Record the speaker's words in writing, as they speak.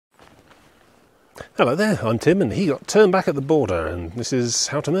Hello there, I'm Tim, and he got turned back at the border, and this is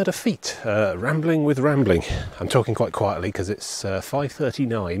How to Murder Feet, Rambling with Rambling. I'm talking quite quietly because it's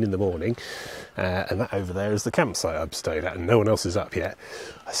 5:39 in the morning, and that over there is the campsite I've stayed at, and no one else is up yet.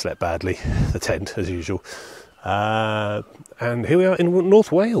 I slept badly, the tent as usual. And here we are in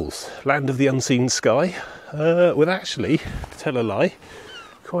North Wales, land of the unseen sky, with actually, to tell a lie,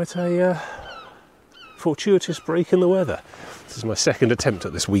 quite a fortuitous break in the weather. This is my second attempt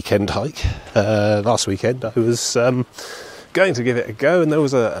at this weekend hike. Last weekend I was going to give it a go, and there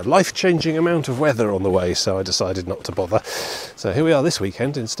was a life-changing amount of weather on the way, so I decided not to bother. So here we are this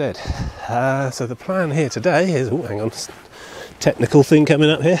weekend instead. So the plan here today is... Oh, hang on. Technical thing coming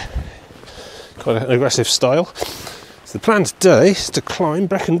up here. Quite an aggressive style. So the plan today is to climb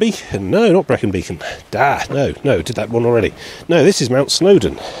Brecon Beacon. No, not Brecon Beacon. No, did that one already. No, this is Mount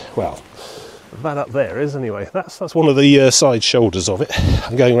Snowdon. Well... that up there is anyway. That's one of the side shoulders of it.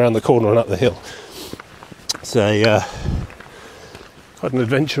 I'm going around the corner and up the hill. It's quite an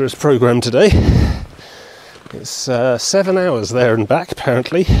adventurous programme today. It's 7 hours there and back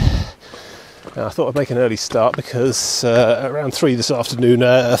apparently. I thought I'd make an early start because around 3 this afternoon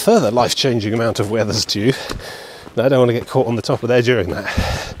a further life-changing amount of weather's due. I don't want to get caught on the top of there during that,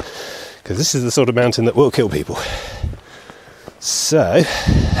 because this is the sort of mountain that will kill people. So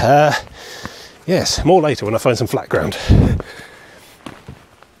yes, more later when I find some flat ground.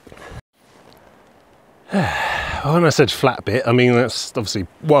 When I said flat bit, I mean that's obviously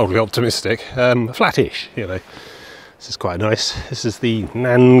wildly optimistic. Flattish, you know. This is quite nice. This is the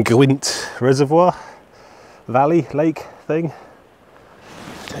Nangwint Reservoir Valley Lake thing.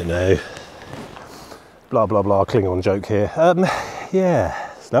 Don't know. Blah blah blah. Klingon joke here. Yeah,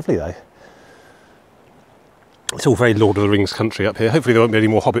 it's lovely though. It's all very Lord of the Rings country up here. Hopefully there won't be any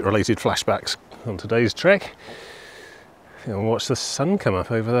more Hobbit-related flashbacks on today's trek. I'll watch the sun come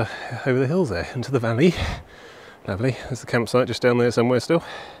up over the hills there, into the valley. Lovely. There's the campsite just down there somewhere still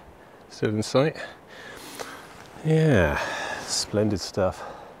in sight. Yeah, splendid stuff.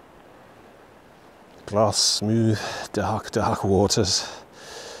 Glass smooth, dark waters.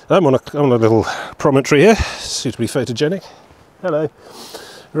 I'm on a little promontory here, suitably photogenic. Hello.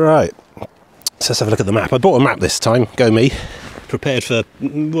 Right. So let's have a look at the map. I bought a map this time, go me, prepared for,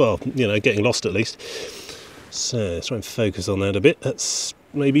 well, you know, getting lost at least. So let's try and focus on that a bit. That's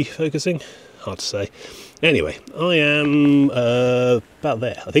maybe focusing, hard to say. Anyway, I am about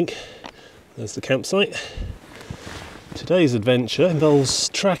there, I think. There's the campsite. Today's adventure involves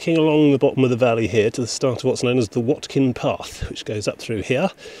tracking along the bottom of the valley here to the start of what's known as the Watkin Path, which goes up through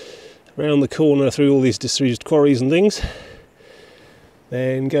here, around the corner through all these disused quarries and things,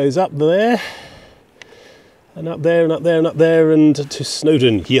 then goes up there, and up there, and up there, and up there, and to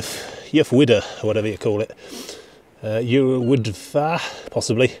Snowdon, Yfwydder, or whatever you call it. Ywydfa,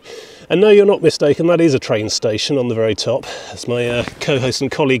 possibly. And no, you're not mistaken, that is a train station on the very top. As my co-host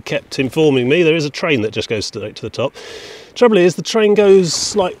and colleague kept informing me, there is a train that just goes straight to the top. Trouble is, the train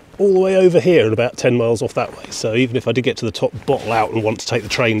goes like all the way over here and about 10 miles off that way. So even if I did get to the top, bottle out and want to take the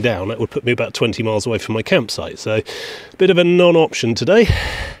train down, that would put me about 20 miles away from my campsite. So a bit of a non-option today.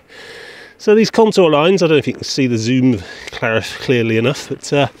 So these contour lines, I don't know if you can see the zoom clearly enough,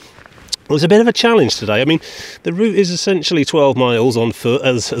 but it was a bit of a challenge today. I mean, the route is essentially 12 miles on foot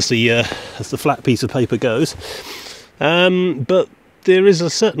as the flat piece of paper goes, but there is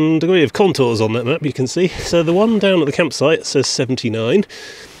a certain degree of contours on that map, you can see. So the one down at the campsite says 79,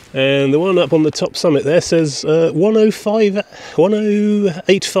 and the one up on the top summit there says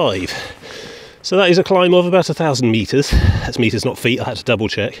 1085. So that is a climb of about 1,000 metres. That's metres, not feet. I had to double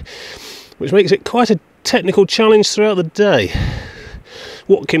check, which makes it quite a technical challenge throughout the day.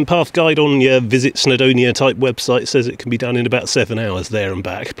 Watkin Path Guide on your Visit Snowdonia type website says it can be done in about 7 hours there and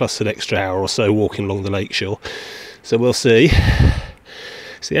back, plus an extra hour or so walking along the lakeshore. So we'll see.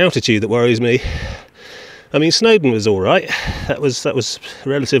 It's the altitude that worries me. I mean, Snowdon was all right. That was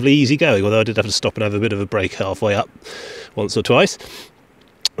relatively easy going, although I did have to stop and have a bit of a break halfway up once or twice.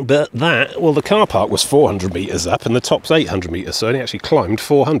 But the car park was 400 metres up and the top's 800 metres, so I only actually climbed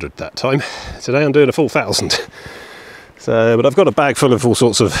 400 that time. Today I'm doing a full 1,000. So, but I've got a bag full of all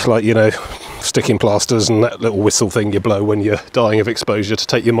sorts of, like, you know, sticking plasters and that little whistle thing you blow when you're dying of exposure to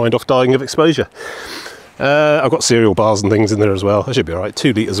take your mind off dying of exposure. I've got cereal bars and things in there as well. I should be alright.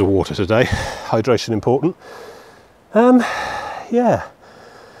 2 litres of water today. Hydration important. Yeah,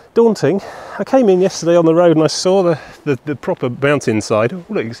 daunting. I came in yesterday on the road and I saw the proper mountainside. Oh,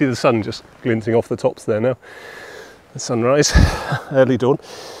 look, you can see the sun just glinting off the tops there now. The sunrise, early dawn.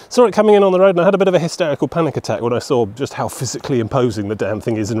 Saw it coming in on the road and I had a bit of a hysterical panic attack when I saw just how physically imposing the damn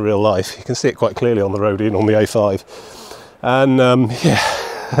thing is in real life. You can see it quite clearly on the road in on the A5. And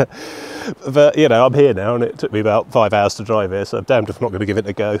yeah, But you know, I'm here now, and it took me about 5 hours to drive here, so I'm damned if I'm not going to give it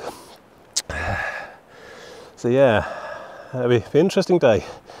a go. So yeah, it'll be an interesting day,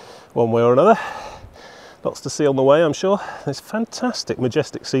 one way or another. Lots to see on the way, I'm sure. There's fantastic,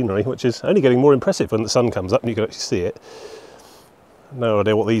 majestic scenery, which is only getting more impressive when the sun comes up and you can actually see it. No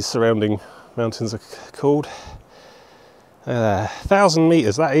idea what these surrounding mountains are called. 1,000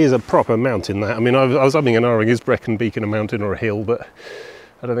 metres, that is a proper mountain, that. I mean, I was umming and ahhing, is Brecon Beacon a mountain or a hill, but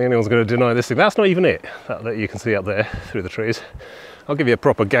I don't think anyone's going to deny this thing. That's not even it, that you can see up there through the trees. I'll give you a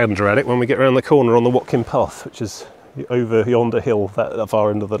proper gander at it when we get around the corner on the Watkin Path, which is over yonder hill, that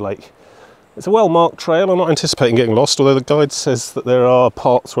far end of the lake. It's a well-marked trail. I'm not anticipating getting lost, although the guide says that there are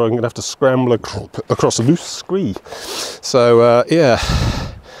parts where I'm going to have to scramble across a loose scree. So, yeah,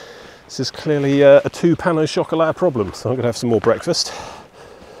 this is clearly a two-pan au chocolat problem, so I'm going to have some more breakfast.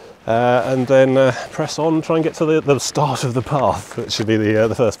 And then press on, try and get to the start of the path, which should be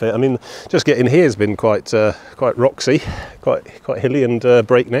the first bit. I mean, just getting here has been quite roxy, quite hilly and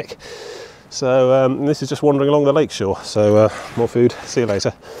breakneck. So this is just wandering along the lake shore. So more food. See you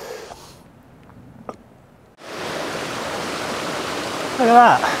later. Look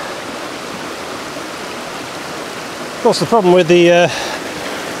at that. Of course, the problem with the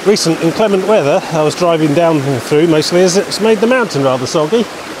recent inclement weather I was driving down through mostly is it's made the mountain rather soggy.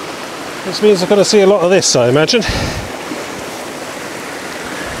 Which means I'm going to see a lot of this, I imagine.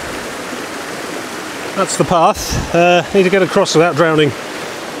 That's the path. Need to get across without drowning,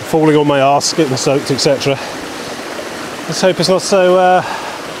 falling on my arse, getting soaked, etc. Let's hope it's not so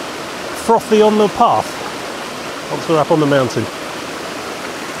frothy on the path once we're up on the mountain.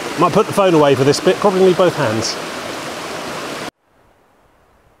 Might put the phone away for this bit, probably need both hands.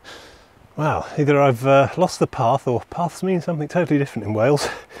 Wow, either I've lost the path, or paths mean something totally different in Wales.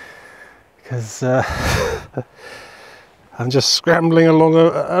 Because I'm just scrambling along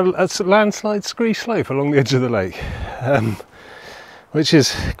a landslide scree slope along the edge of the lake, which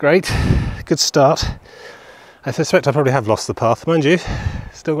is great, good start. I suspect I probably have lost the path, mind you,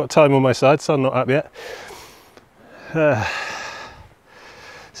 still got time on my side, sun not up yet.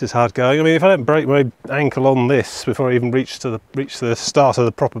 This is hard going. I mean, if I don't break my ankle on this before I even reach the start of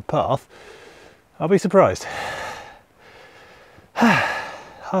the proper path, I'll be surprised.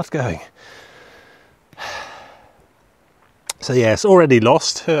 Hard going. So yes, already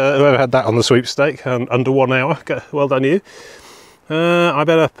lost. Whoever had that on the sweepstake, under 1 hour. Well done you. I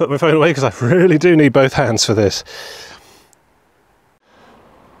better put my phone away because I really do need both hands for this.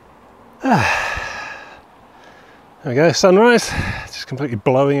 There we go, sunrise. Just completely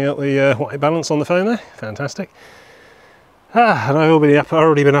blowing out the white balance on the phone there. Fantastic. And I've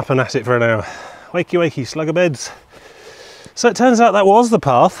already been up and at it for an hour. Wakey wakey, slugger beds. So it turns out that was the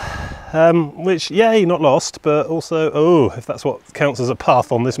path, which, yay, not lost, but also, oh, if that's what counts as a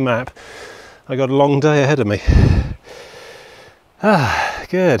path on this map, I got a long day ahead of me.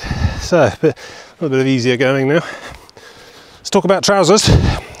 Good. So, a little bit of easier going now. Let's talk about trousers.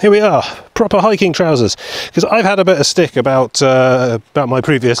 Here we are, proper hiking trousers. Because I've had a bit of stick about my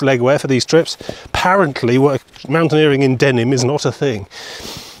previous leg wear for these trips. Apparently, mountaineering in denim is not a thing.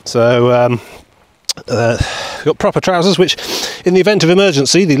 So, we've got proper trousers, which, in the event of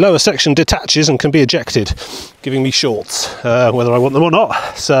emergency, the lower section detaches and can be ejected, giving me shorts, whether I want them or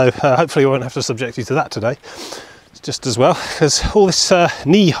not. So hopefully I won't have to subject you to that today, just as well, because all this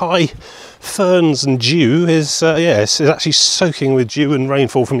knee-high ferns and dew is it's actually soaking with dew and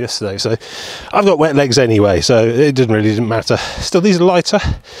rainfall from yesterday. So I've got wet legs anyway, so it didn't matter. Still, these are lighter,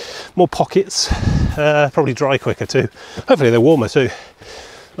 more pockets, probably dry quicker too. Hopefully they're warmer too.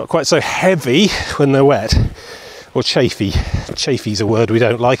 Not quite so heavy when they're wet, or chafy. Chafy's a word we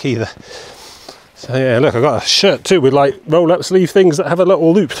don't like either. So yeah, look, I've got a shirt too with like roll-up sleeve things that have a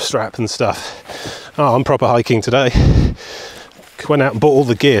little loop strap and stuff. Oh, I'm proper hiking today. Went out and bought all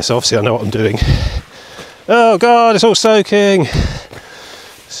the gear, so obviously I know what I'm doing. Oh God, it's all soaking.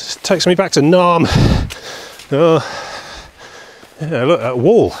 This takes me back to Nam. Oh, yeah, look, a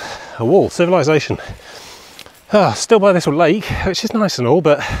wall, civilization. Still by this lake, which is nice and all,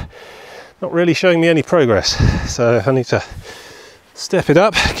 but not really showing me any progress. So I need to step it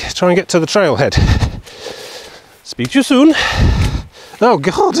up, try and get to the trailhead. Speak to you soon. Oh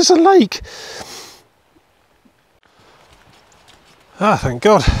God, it's a lake. Thank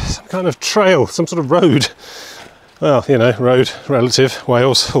God, some kind of trail, some sort of road. Well, you know, road, relative,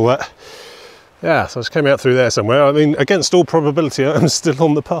 Wales, all that. Yeah, so I just came out through there somewhere. I mean, against all probability, I'm still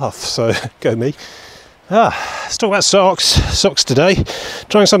on the path, so go me. Let's talk about socks today.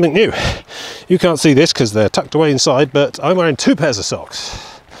 Trying something new. You can't see this because they're tucked away inside, but I'm wearing 2 pairs of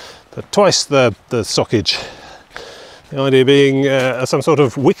socks. But twice the sockage. The idea being some sort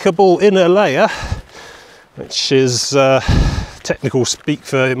of wickable inner layer, which is technical speak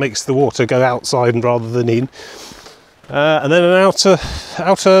for it makes the water go outside rather than in, and then an outer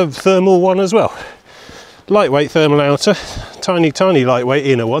thermal one as well. Lightweight thermal outer, tiny lightweight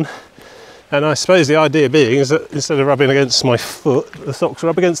inner one. And I suppose the idea being is that instead of rubbing against my foot, the socks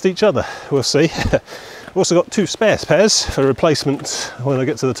rub against each other. We'll see. I've also got 2 spare pairs for replacement when I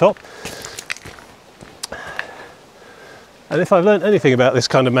get to the top. And if I've learnt anything about this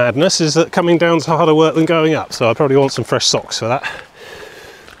kind of madness, is that coming down's harder work than going up, so I probably want some fresh socks for that.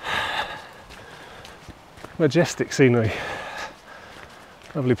 Majestic scenery.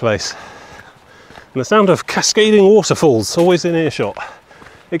 Lovely place. And the sound of cascading waterfalls always in earshot.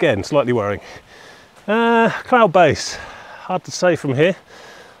 Again, slightly worrying. Cloud base. Hard to say from here.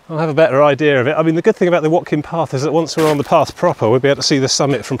 I'll have a better idea of it. I mean, the good thing about the Watkin path is that once we're on the path proper, we'll be able to see the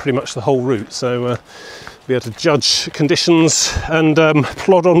summit from pretty much the whole route. So be able to judge conditions and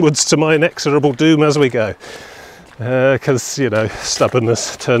plod onwards to my inexorable doom as we go. Because, you know,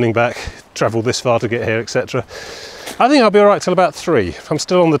 stubbornness, turning back, travel this far to get here, etc. I think I'll be all right till about 3. If I'm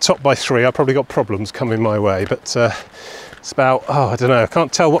still on the top by 3, I've probably got problems coming my way. But it's about, I don't know, I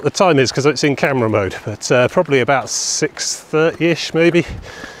can't tell what the time is because it's in camera mode. But probably about 6:30ish maybe.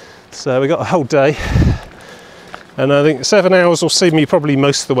 So we got a whole day. And I think 7 hours will see me probably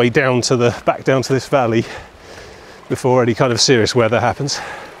most of the way down to back down to this valley before any kind of serious weather happens.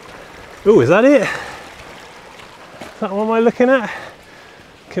 Oh, is that it? Is that what am I looking at?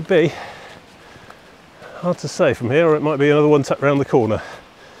 Could be. Hard to say from here, or it might be another one tucked around the corner.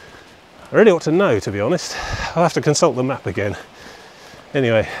 I really ought to know, to be honest. I'll have to consult the map again.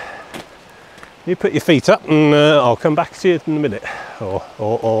 Anyway, you put your feet up and I'll come back to you in a minute,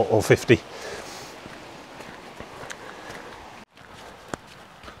 or 50.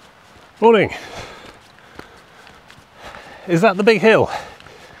 Morning. Is that the big hill?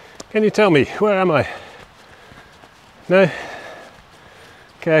 Can you tell me, where am I? No?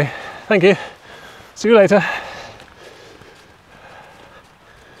 Okay, thank you. See you later.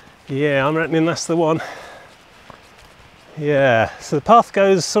 Yeah, I'm reckoning that's the one. Yeah, so the path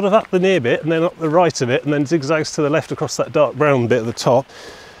goes sort of up the near bit and then up the right of it and then zigzags to the left across that dark brown bit at the top,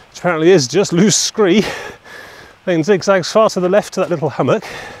 which apparently is just loose scree, then zigzags far to the left to that little hummock,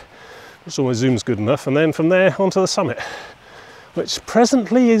 which always zooms good enough, and then from there onto the summit, which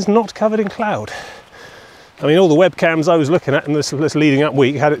presently is not covered in cloud. I mean, all the webcams I was looking at in this leading up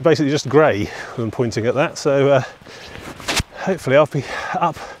week had it basically just grey when pointing at that, so hopefully I'll be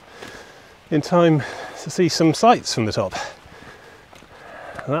up in time to see some sights from the top.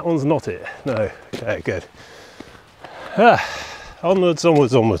 And that one's not it, no. Okay, good. Onwards,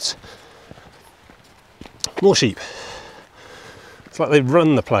 onwards, onwards. More sheep. It's like they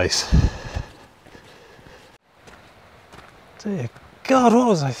run the place. Dear God, what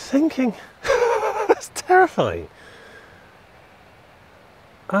was I thinking? That's terrifying.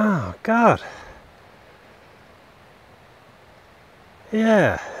 Oh, God.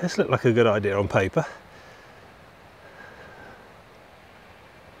 Yeah, this looked like a good idea on paper.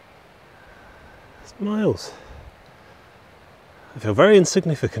 It's miles. I feel very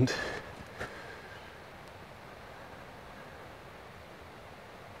insignificant.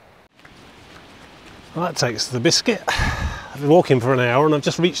 Well, that takes the biscuit. I've been walking for an hour and I've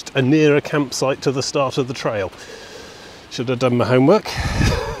just reached a nearer campsite to the start of the trail. Should have done my homework.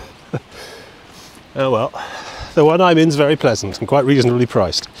 Oh well. The one I'm in is very pleasant and quite reasonably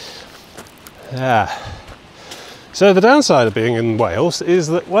priced. So the downside of being in Wales is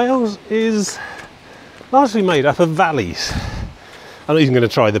that Wales is largely made up of valleys. I'm not even going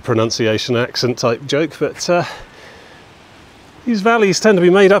to try the pronunciation accent type joke, but these valleys tend to be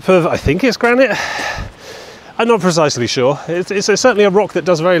made up of, I think it's granite. I'm not precisely sure. It's certainly a rock that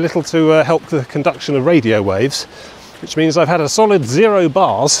does very little to help the conduction of radio waves, which means I've had a solid 0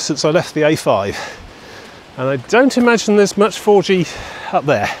 bars since I left the A5. And I don't imagine there's much 4G up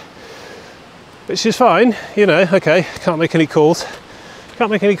there, which is fine, you know, okay, can't make any calls.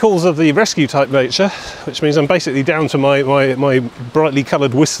 Can't make any calls of the rescue type nature, which means I'm basically down to my brightly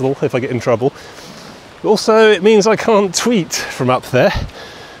coloured whistle if I get in trouble. Also, it means I can't tweet from up there,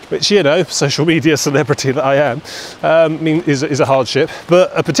 which, you know, social media celebrity that I am, is a hardship, but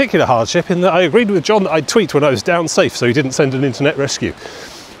a particular hardship in that I agreed with John that I'd tweet when I was down safe, so he didn't send an internet rescue.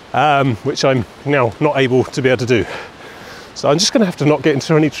 Which I'm now not able to be able to do. So I'm just going to have to not get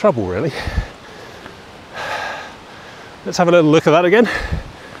into any trouble, really. Let's have a little look at that again.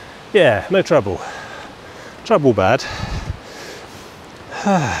 Yeah, no trouble. Trouble bad.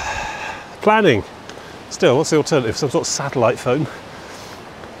 Planning. Still, what's the alternative? Some sort of satellite phone.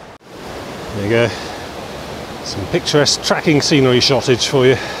 There you go. Some picturesque tracking scenery shottage for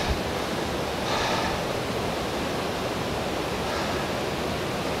you.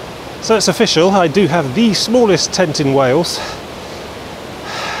 So it's official, I do have the smallest tent in Wales.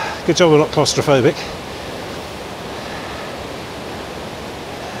 Good job I'm not claustrophobic.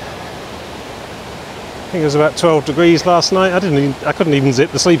 I think it was about 12 degrees last night. I couldn't even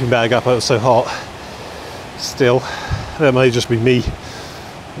zip the sleeping bag up, it was so hot. Still, that may just be me.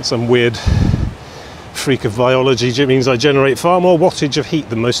 Some weird freak of biology. It means I generate far more wattage of heat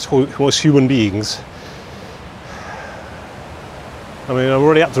than most human beings. I mean, I'm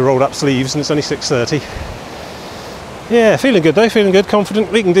already up to rolled up sleeves and it's only 6:30. Yeah, feeling good though, feeling good,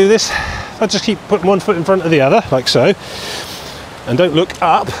 confident we can do this. If I just keep putting one foot in front of the other, like so, and don't look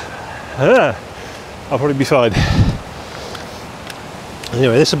up, I'll probably be fine.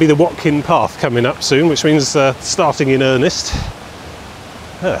 Anyway, this will be the Watkin Path coming up soon, which means starting in earnest.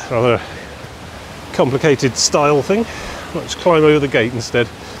 Rather complicated style thing. Let's climb over the gate instead.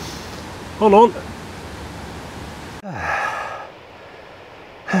 On.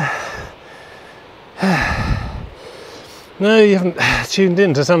 No, you haven't tuned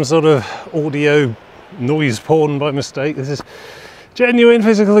in to some sort of audio noise porn by mistake. This is genuine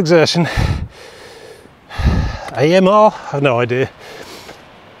physical exertion. AMR? I have no idea.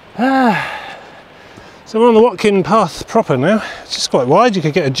 So we're on the Watkin Path proper now. It's just quite wide, you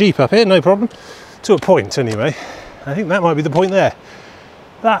could get a jeep up here, no problem. To a point anyway. I think that might be the point there.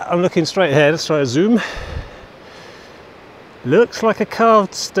 That, I'm looking straight ahead, let's try a zoom. Looks like a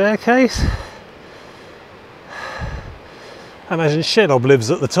carved staircase. I imagine Shelob lives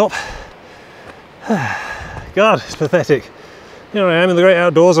at the top. God, it's pathetic. Here I am in the great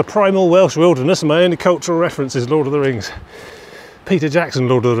outdoors, a primal Welsh wilderness, and my only cultural reference is Lord of the Rings. Peter Jackson,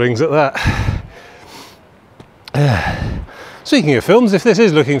 Lord of the Rings, at that. Speaking of films, if this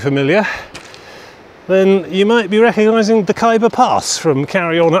is looking familiar, then you might be recognising the Khyber Pass from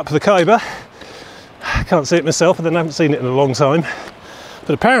Carry On Up the Khyber. I can't see it myself, but then I haven't seen it in a long time.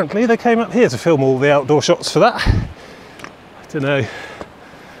 But apparently they came up here to film all the outdoor shots for that. I don't know,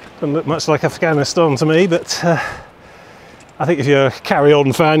 doesn't look much like Afghanistan to me, but I think if you're a Carry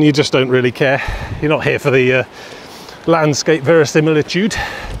On fan, you just don't really care. You're not here for the landscape verisimilitude.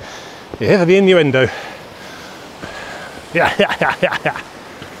 You're here for the innuendo. Yeah.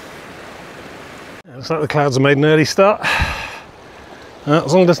 Looks like the clouds have made an early start.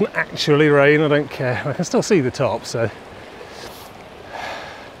 As long as it doesn't actually rain, I don't care. I can still see the top, so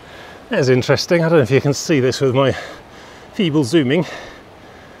that's interesting. I don't know if you can see this with my feeble zooming.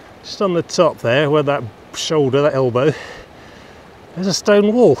 Just on the top there, where that shoulder, that elbow, there's a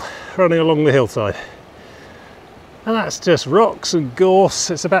stone wall running along the hillside. And that's just rocks and gorse.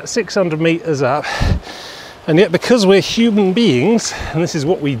 It's about 600 metres up. And yet, because we're human beings, and this is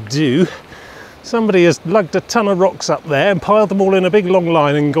what we do, somebody has lugged a ton of rocks up there and piled them all in a big long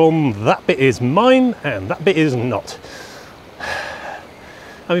line and gone, that bit is mine and that bit is not.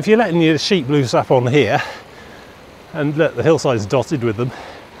 I mean, if you're letting your sheep loose up on here, and look, the hillside's dotted with them,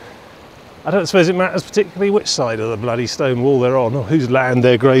 I don't suppose it matters particularly which side of the bloody stone wall they're on or whose land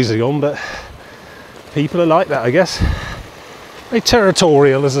they're grazing on, but people are like that, I guess. Very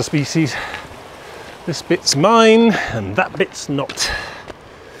territorial as a species. This bit's mine and that bit's not.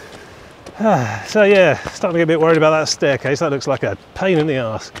 So yeah, starting to get a bit worried about that staircase. That looks like a pain in the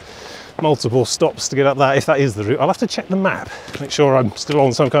arse. Multiple stops to get up that, if that is the route. I'll have to check the map, make sure I'm still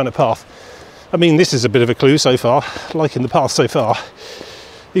on some kind of path. I mean, this is a bit of a clue so far, liking the path so far.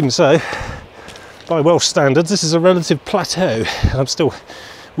 Even so, by Welsh standards, this is a relative plateau, and I'm still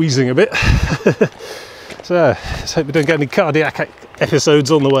wheezing a bit. So let's hope we don't get any cardiac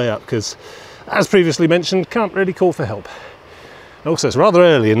episodes on the way up, because as previously mentioned, can't really call for help. Also, it's rather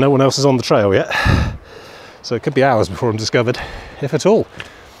early and no one else is on the trail yet, so it could be hours before I'm discovered, if at all.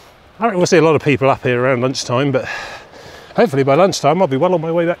 I reckon we'll see a lot of people up here around lunchtime, but hopefully by lunchtime I'll be well on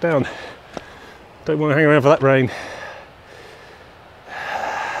my way back down. Don't want to hang around for that rain.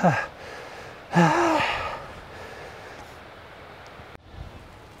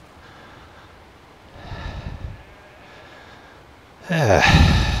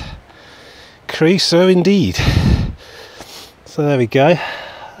 Creosote indeed. So there we go.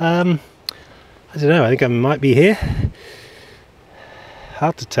 I don't know, I think I might be here.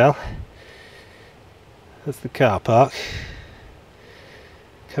 Hard to tell. That's the car park.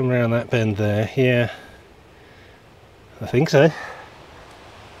 Come around that bend there, yeah. I think so.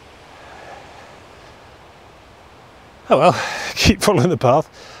 Oh well, keep following the path.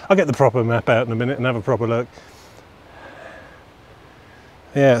 I'll get the proper map out in a minute and have a proper look.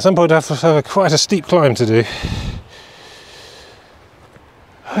 Yeah, at some point I have to have quite a steep climb to do.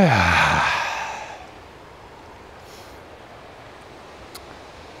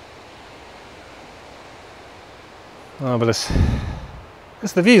 Marvellous.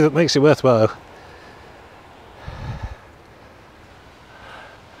 It's the view that makes it worthwhile.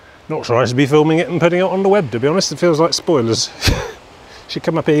 Not sure I should be filming it and putting it on the web, to be honest. It feels like spoilers. Should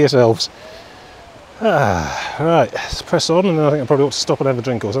come up here yourselves. Right, let's press on, and then I think I probably ought to stop and have a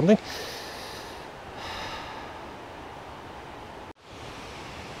drink or something.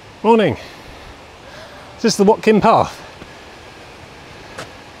 Morning. Is this the Watkin path?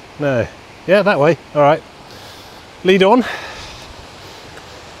 No. Yeah, that way. All right. Lead on.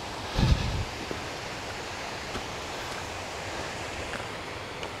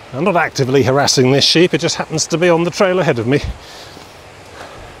 I'm not actively harassing this sheep, it just happens to be on the trail ahead of me.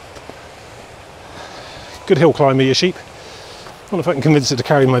 Good hill climber, your sheep. I wonder if I can convince it to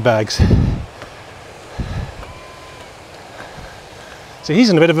carry my bags. So he's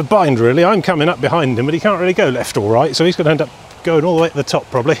in a bit of a bind really. I'm coming up behind him, but he can't really go left or right, so he's going to end up going all the way to the top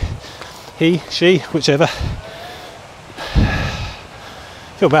probably. He, she, whichever.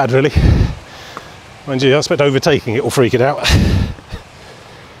 Feel bad really. Mind you, I expect overtaking it will freak it out.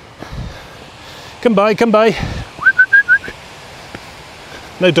 Come by, come by.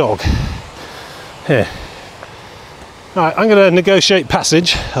 No dog. Here. Alright, I'm going to negotiate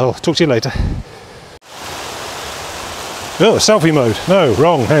passage. I'll talk to you later. Oh, selfie mode. No,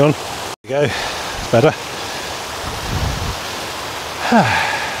 wrong. Hang on. There you go. Better.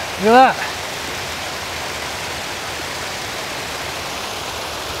 Look at that.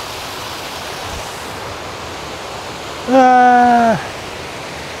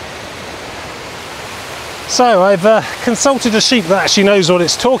 So I've consulted a sheep that actually knows what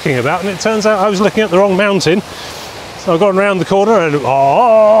it's talking about, and it turns out I was looking at the wrong mountain. So I've gone round the corner and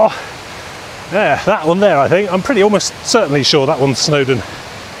oh, yeah, that one there I think. I'm almost certainly sure that one's Snowdon.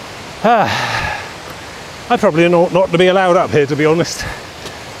 I probably ought not to be allowed up here, to be honest.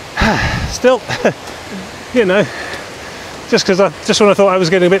 Still, you know, just when I thought I was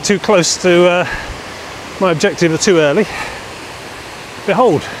getting a bit too close to my objective too early.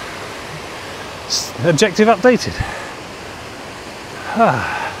 Behold, objective updated.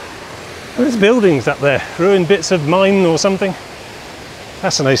 There's buildings up there, ruined bits of mine or something.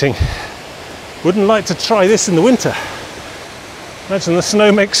 Fascinating. Wouldn't like to try this in the winter. Imagine the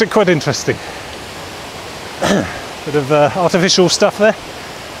snow makes it quite interesting. Bit of artificial stuff there.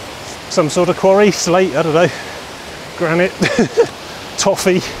 Some sort of quarry, slate, I don't know. Granite,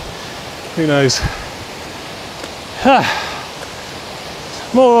 toffee, who knows.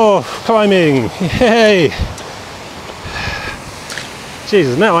 More climbing, yay!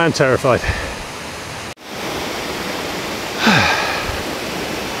 Jesus, now I am terrified.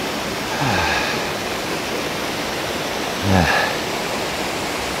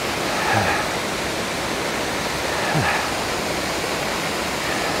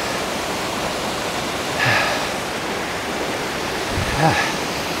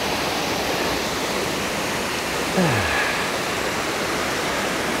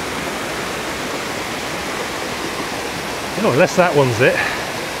 Oh, unless that one's it.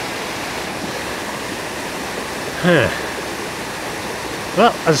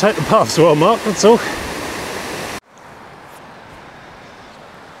 Well, I just hope the path's well marked, that's all.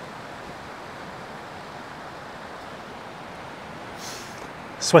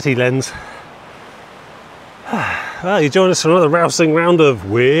 Sweaty lens. Well, you join us for another rousing round of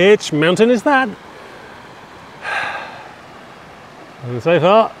which mountain is that? And so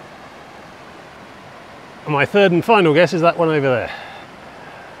far, my third and final guess is that one over there.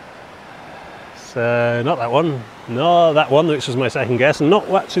 So, not that one, no, that one, which was my second guess, and not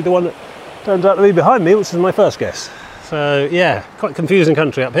actually the one that turns out to be behind me, which is my first guess. So, yeah, quite confusing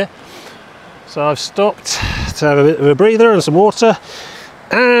country up here. So I've stopped to have a bit of a breather and some water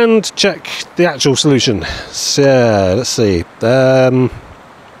and check the actual solution. So, let's see. So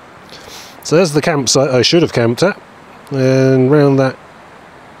there's the campsite I should have camped at, and round that.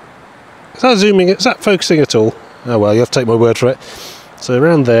 Is that zooming? Is that focusing at all? Oh well, you have to take my word for it. So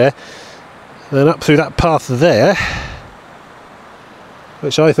around there, then up through that path there,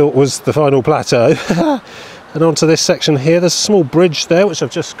 which I thought was the final plateau, and onto this section here. There's a small bridge there which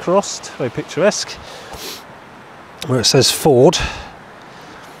I've just crossed, very picturesque, where it says Ford.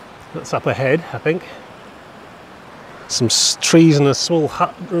 That's up ahead, I think. Some trees and a small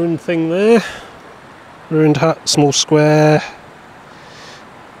hut ruined thing there. Ruined hut, small square.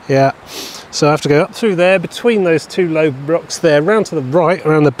 Yeah, so I have to go up through there, between those two low rocks there, round to the right,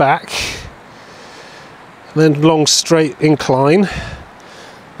 around the back, then long straight incline,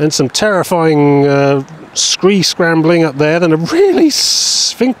 then some terrifying scrambling up there, then a really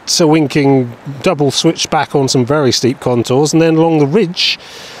sphincter winking double switch back on some very steep contours, and then along the ridge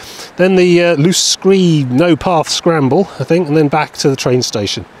then the loose scree no path scramble, I think, and then back to the train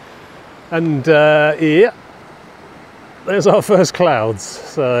station. And yeah, there's our first clouds.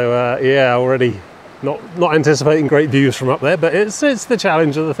 So yeah, already not anticipating great views from up there, but it's the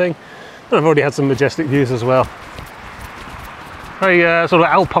challenge of the thing. And I've already had some majestic views as well. Very sort of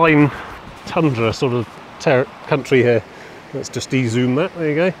alpine tundra sort of country here. Let's just de-zoom that, there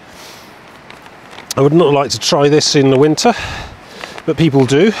you go. I would not like to try this in the winter, but people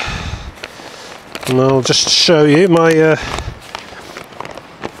do. And I'll just show you my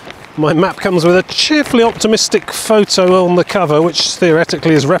my map comes with a cheerfully optimistic photo on the cover, which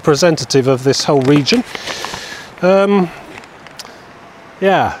theoretically is representative of this whole region.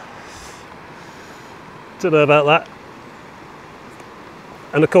 Yeah, don't know about that.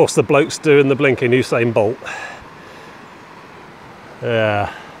 And of course the bloke's doing the blinking Usain Bolt. Yeah,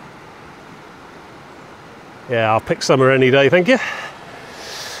 I'll pick summer any day, thank you.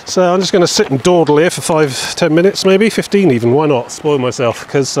 So I'm just going to sit and dawdle here for 5-10 minutes, maybe 15 even. Why not? Spoil myself,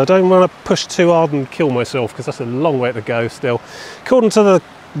 because I don't want to push too hard and kill myself, because that's a long way to go still. According to the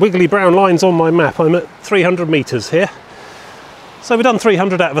wiggly brown lines on my map, I'm at 300 metres here. So we've done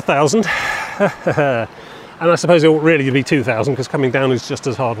 300 out of 1,000. And I suppose it ought really to be 2,000, because coming down is just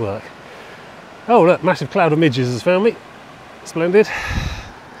as hard work. Oh look, massive cloud of midges has found me. Splendid.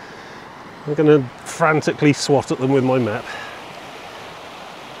 I'm going to frantically swat at them with my map.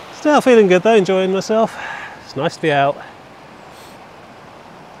 Still feeling good though, enjoying myself. It's nice to be out.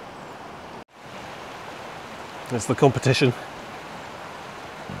 There's the competition.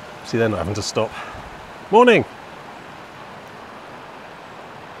 See, they're not having to stop. Morning!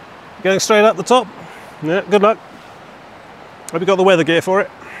 Going straight up the top? Yeah, good luck. Hope you got the weather gear for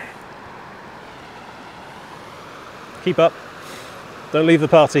it. Keep up. Don't leave the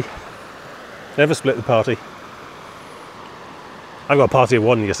party. Never split the party. I've got a party of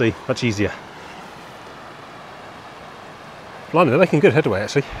one, you see, much easier. Blimey, they're making good headway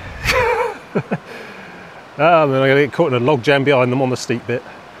actually. Ah, and then I'm going to get caught in a log jam behind them on the steep bit.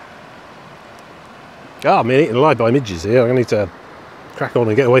 Ah, I'm being eaten alive by midges here. I'm going to need to crack on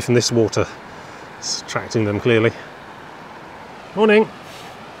and get away from this water. It's attracting them clearly. Morning.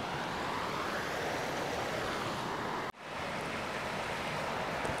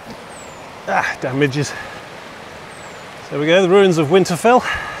 Ah, damn midges. There we go, the ruins of Winterfell,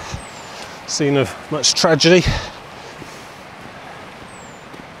 scene of much tragedy.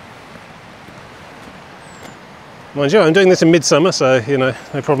 Mind you, I'm doing this in midsummer, so you know,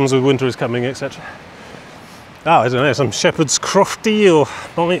 no problems with winter is coming, etc. Oh, I don't know, some shepherd's crofty or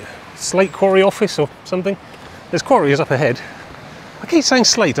slate quarry office or something. There's quarries up ahead. I keep saying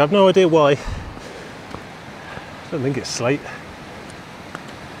slate, I've no idea why. I don't think it's slate.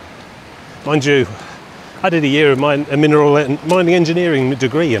 Mind you, I did a year of a mineral and mining engineering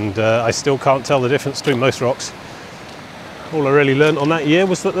degree, and I still can't tell the difference between most rocks. All I really learnt on that year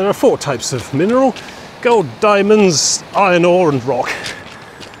was that there are 4 types of mineral: gold, diamonds, iron ore and rock.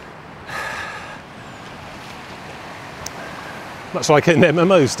 Much like in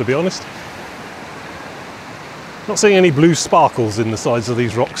MMOs, to be honest. Not seeing any blue sparkles in the sides of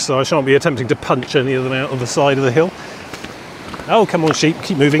these rocks, so I shan't be attempting to punch any of them out of the side of the hill. Oh, come on sheep,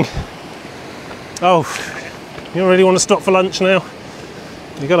 keep moving. Oh, you don't really want to stop for lunch now?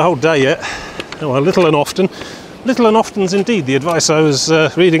 You've got a whole day yet. Oh, well, little and often. Little and often's indeed the advice I was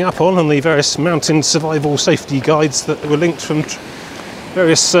reading up on the various mountain survival safety guides that were linked from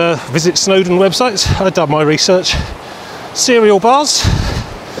various Visit Snowdon websites. I've done my research. Cereal bars.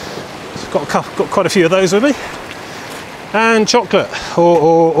 Got quite a few of those with me. And chocolate,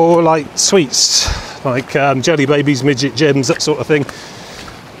 or like sweets, like jelly babies, midget gems, that sort of thing.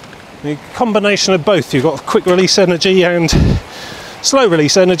 The combination of both. You've got quick release energy and slow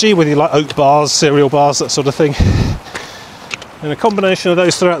release energy with your like oat bars, cereal bars, that sort of thing. And a combination of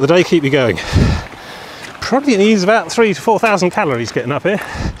those throughout the day keep you going. Probably needs about 3,000 to 4,000 calories getting up here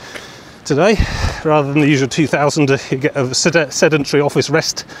today, rather than the usual 2,000 to get a sedentary office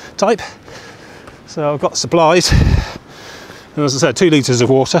rest type. So I've got supplies, and as I said, 2 litres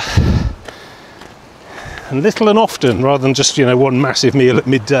of water. And little and often, rather than just, you know, one massive meal at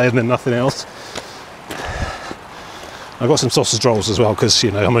midday and then nothing else. I've got some sausage rolls as well, because,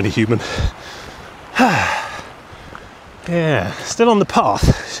 you know, I'm only human. Yeah, still on the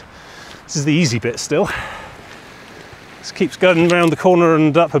path. This is the easy bit still. This keeps going around the corner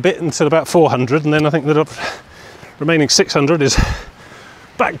and up a bit until about 400, and then I think the remaining 600 is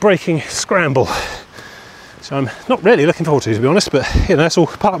back-breaking scramble. So I'm not really looking forward to be honest, but, you know, it's all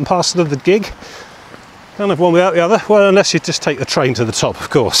part and parcel of the gig. Can't have one without the other, well, unless you just take the train to the top, of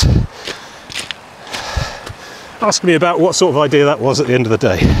course. Ask me about what sort of idea that was at the end of the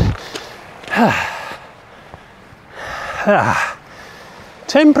day.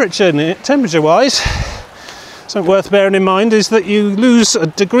 Temperature wise, something worth bearing in mind is that you lose a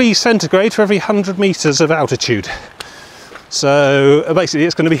degree centigrade for every 100 metres of altitude. So basically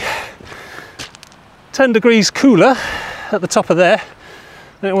it's going to be 10 degrees cooler at the top of there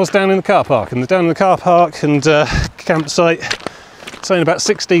than it was down in the car park. And down in the car park and campsite, it's only about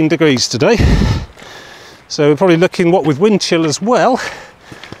 16 degrees today. So we're probably looking, what with wind chill as well,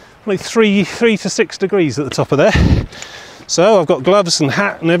 probably 3 to 6 degrees at the top of there. So I've got gloves and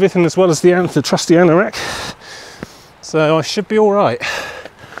hat and everything, as well as the trusty anorak. So I should be all right.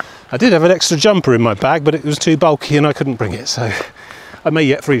 I did have an extra jumper in my bag, but it was too bulky and I couldn't bring it. So I may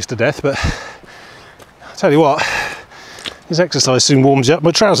yet freeze to death, but I'll tell you what, this exercise soon warms you up.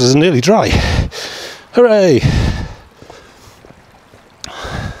 My trousers are nearly dry. Hooray!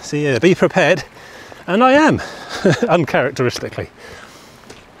 So yeah, be prepared. And I am, uncharacteristically.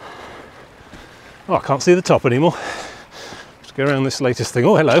 Oh, I can't see the top anymore. Let's go around this latest thing.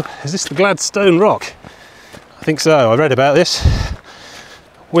 Oh, hello. Is this the Gladstone Rock? I think so. I read about this.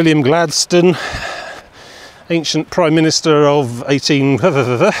 William Gladstone, ancient Prime Minister of 18...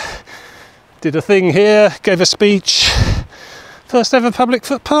 did a thing here, gave a speech. First ever public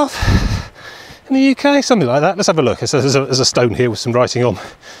footpath in the UK, something like that. Let's have a look. There's a stone here with some writing on.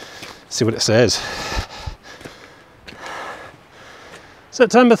 See what it says.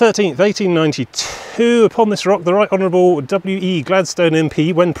 September 13th, 1892. Upon this rock, the Right Honourable W.E. Gladstone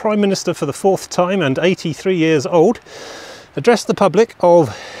MP, when Prime Minister for the 4th time and 83 years old, addressed the public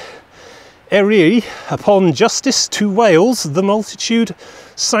of Erie upon justice to Wales, the multitude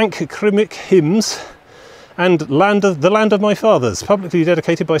sank Crimmic hymns, and the land of my fathers, publicly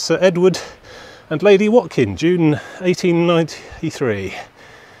dedicated by Sir Edward and Lady Watkin, June 1893.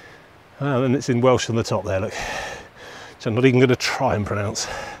 And it's in Welsh on the top there, look. Which I'm not even going to try and pronounce.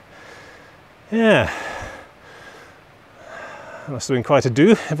 Yeah. Must have been quite a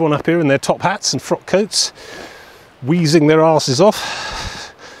do. Everyone up here in their top hats and frock coats, wheezing their asses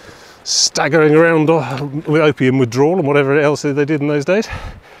off, staggering around with opium withdrawal and whatever else they did in those days.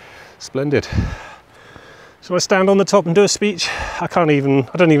 Splendid. Shall I stand on the top and do a speech? I don't even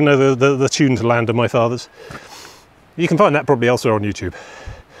know the tune to Land of My Fathers. You can find that probably elsewhere on YouTube.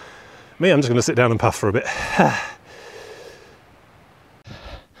 Me, I'm just going to sit down and puff for a bit.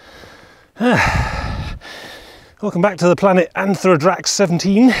 Welcome back to the planet Anthrodrax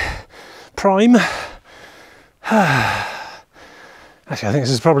 17 Prime. Actually, I think this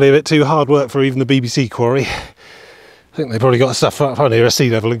is probably a bit too hard work for even the BBC quarry. I think they probably got stuff up near a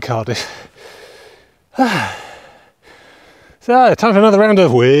sea level in Cardiff. So, time for another round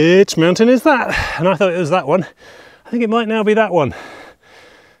of which mountain is that? And I thought it was that one. I think it might now be that one.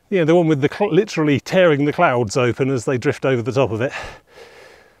 Yeah, the one with the literally tearing the clouds open as they drift over the top of it.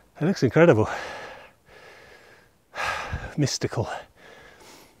 It looks incredible. Mystical.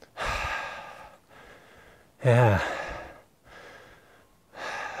 Yeah.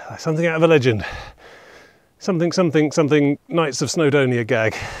 Something out of a legend. Something, Knights of Snowdonia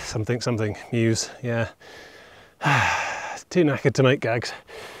gag. Something, Muse, yeah. Too knackered to make gags.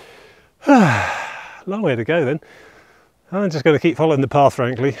 Long way to go then. I'm just going to keep following the path,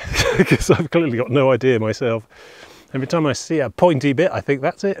 frankly, because I've clearly got no idea myself. Every time I see a pointy bit, I think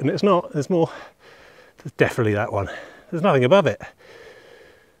that's it, and it's not. There's more. There's definitely that one. There's nothing above it.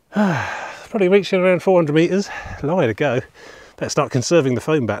 Probably reaching around 400 metres. Long way to go. Better start conserving the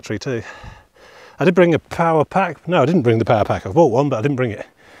phone battery too. I did bring a power pack. No, I didn't bring the power pack. I bought one, but I didn't bring it.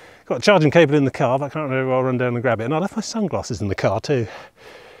 Got a charging cable in the car, but I can't remember if I'll run down and grab it. And I left my sunglasses in the car too.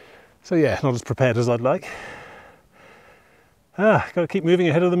 So yeah, not as prepared as I'd like. Got to keep moving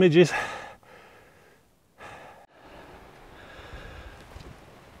ahead of the midges.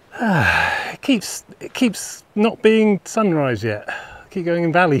 It keeps not being sunrise yet. I keep going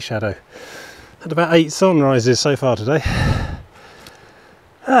in valley shadow. Had about 8 sunrises so far today.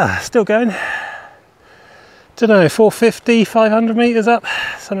 Still going. Don't know, 450, 500 metres up,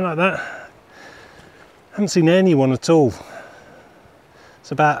 something like that. Haven't seen anyone at all.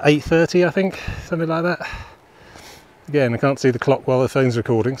 It's about 8:30, I think, something like that. Again, I can't see the clock while the phone's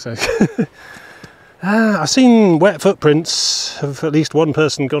recording, so. I've seen wet footprints of at least one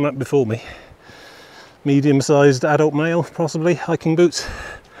person gone up before me. Medium-sized adult male, possibly, hiking boots.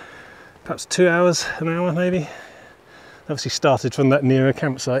 Perhaps 2 hours, an hour maybe. Obviously started from that nearer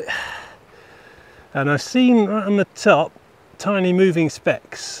campsite. And I've seen right on the top tiny moving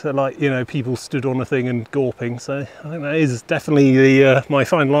specks, like, you know, people stood on a thing and gawping. So I think that is definitely the my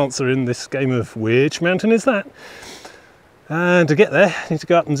final answer in this game of which mountain is that? And to get there, I need to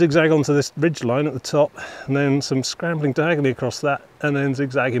go up and zigzag onto this ridge line at the top, and then some scrambling diagonally across that, and then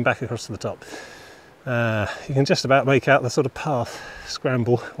zigzagging back across to the top. You can just about make out the sort of path,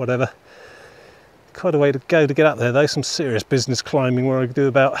 scramble, whatever. Quite a way to go to get up there though, some serious business climbing where I could do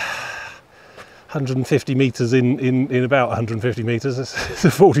about 150 metres in about 150 metres. It's a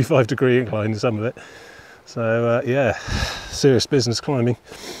 45-degree incline in some of it. So yeah, serious business climbing.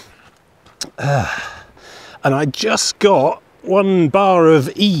 And I just got 1 bar of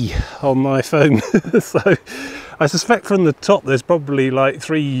E on my phone. So I suspect from the top there's probably like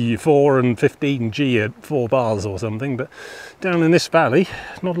 3, 4 and 15 G at 4 bars or something, but down in this valley,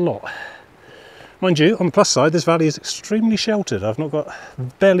 not a lot. Mind you, on the plus side, this valley is extremely sheltered. I've not got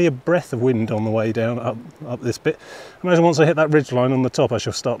barely a breath of wind on the way down up this bit. I imagine once I hit that ridge line on the top, I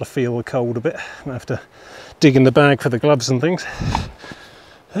shall start to feel the cold a bit. I have to dig in the bag for the gloves and things.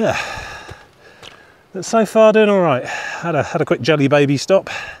 Yeah. But so far doing all right. Had a quick jelly baby stop.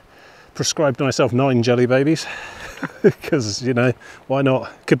 Prescribed myself 9 jelly babies because, you know, why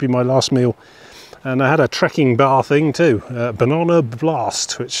not? Could be my last meal. And I had a trekking bar thing too, banana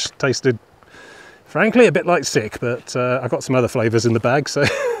blast, which tasted frankly a bit like sick, but I got some other flavours in the bag, so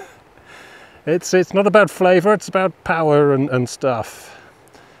it's not about flavour, it's about power and stuff.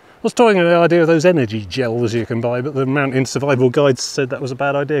 I was toying with the idea of those energy gels you can buy, but the mountain survival guides said that was a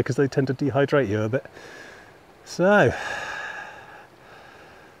bad idea because they tend to dehydrate you a bit. So,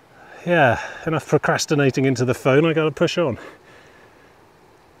 yeah, enough procrastinating into the phone, I gotta push on.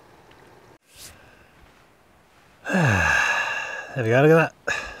 There we go, look at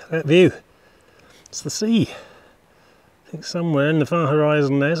that view. It's the sea. I think somewhere in the far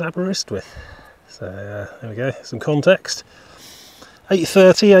horizon there's Aberystwyth. So there we go, some context.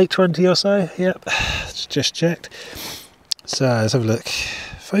 8:30, 8:20 or so, yep, just checked. So let's have a look.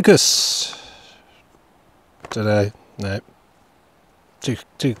 Focus. Don't know, no.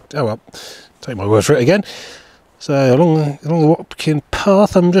 Oh well, take my word for it again. So along the Watkin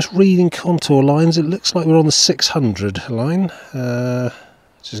path, I'm just reading contour lines. It looks like we're on the 600 line,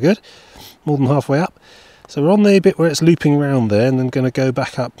 which is good. More than halfway up. So we're on the bit where it's looping round there, and then going to go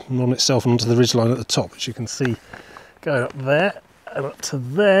back up and on itself and onto the ridge line at the top, which you can see go up there and up to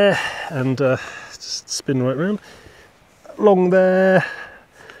there, and just spin right round along there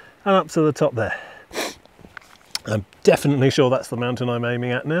and up to the top there. I'm definitely sure that's the mountain I'm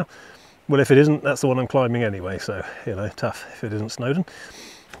aiming at now. Well, if it isn't, that's the one I'm climbing anyway, so, you know, tough if it isn't Snowdon.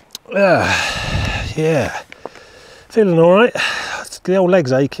 Yeah, feeling all right. The old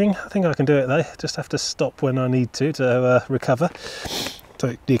leg's aching. I think I can do it though. Just have to stop when I need to recover.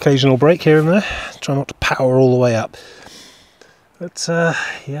 Take the occasional break here and there. Try not to power all the way up. But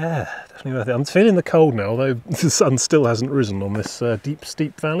yeah, definitely worth it. I'm feeling the cold now, although the sun still hasn't risen on this deep,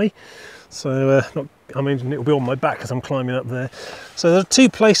 steep valley. So I mean, it'll be on my back as I'm climbing up there. So there are 2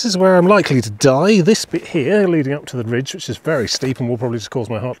 places where I'm likely to die. This bit here, leading up to the ridge, which is very steep and will probably just cause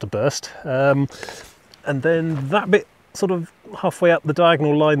my heart to burst. And then that bit sort of halfway up the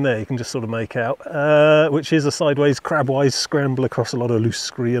diagonal line there, you can just sort of make out, which is a sideways, crabwise scramble across a lot of loose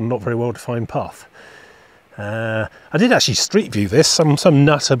scree and not very well defined path. I did actually street view this. Some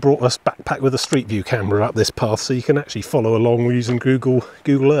nutter brought us backpack with a street view camera up this path, so you can actually follow along using Google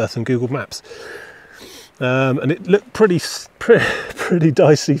Earth and Google Maps. And it looked pretty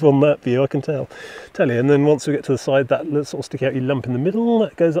dicey from that view, I can tell you. And then once we get to the side, that little sort of sticky out light in the middle,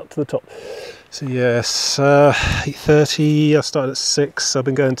 that goes up to the top. So yes, 8:30. I started at 6. I've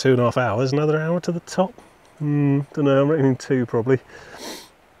been going 2.5 hours. Another hour to the top. Don't know. I'm reckoning 2 probably.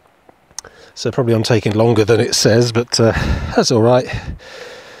 So probably I'm taking longer than it says, but that's all right.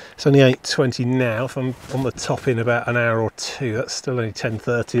 It's only 8:20 now. If I'm on the top in about an hour or 2, that's still only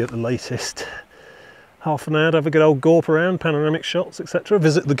 10:30 at the latest. Half an hour to have a good old gawp around, panoramic shots, etc.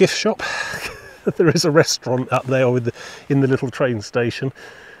 Visit the gift shop. There is a restaurant up there in the little train station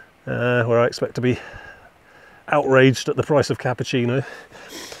where I expect to be outraged at the price of cappuccino.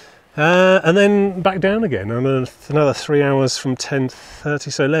 And then back down again, and another 3 hours from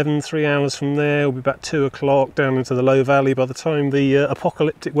 10:30, so 11, 3 hours from there. We'll be back 2 o'clock down into the low valley by the time the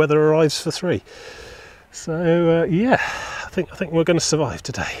apocalyptic weather arrives for 3. So yeah, I think we're going to survive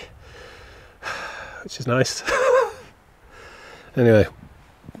today, which is nice. Anyway,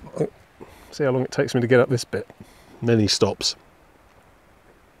 see how long it takes me to get up this bit. Many stops.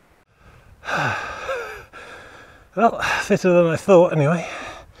 Well, fitter than I thought anyway.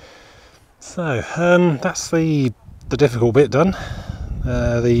 So that's the difficult bit done.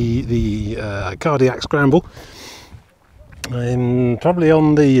 The cardiac scramble. I'm probably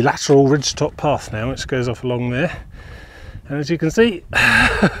on the lateral ridgetop path now, which goes off along there. And as you can see,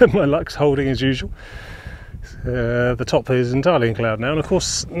 my luck's holding as usual. The top is entirely in cloud now, and of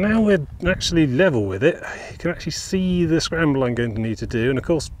course now we're actually level with it. You can actually see the scramble I'm going to need to do, and of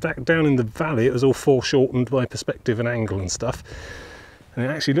course back down in the valley it was all foreshortened by perspective and angle and stuff, and it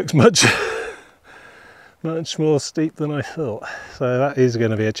actually looks much more steep than I thought. So that is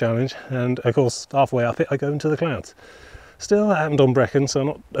going to be a challenge, and of course halfway up it I go into the clouds. Still, that happened on Brecon, so I'm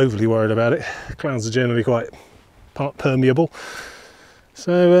not overly worried about it. Clouds are generally quite permeable.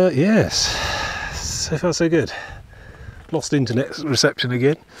 So yes, so far so good. Lost internet reception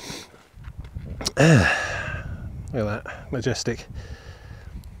again. Look at that, majestic.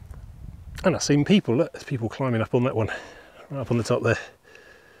 And I've seen people, look, there's people climbing up on that one, right up on the top there.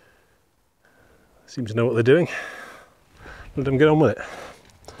 Seem to know what they're doing. Let them get on with it.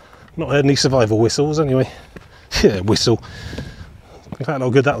 Not heard any survival whistles anyway. Yeah, whistle. In fact, how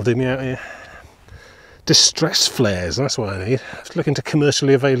good that'll do me out here. Distress flares, that's what I need. I was looking to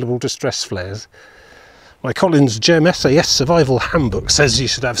commercially available distress flares. My Collins Gem SAS Survival Handbook says you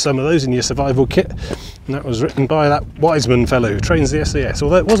should have some of those in your survival kit. And that was written by that Wiseman fellow who trains the SAS.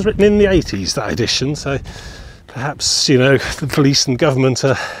 Although it was written in the 80s, that edition, so perhaps, you know, the police and government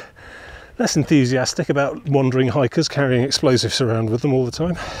are less enthusiastic about wandering hikers carrying explosives around with them all the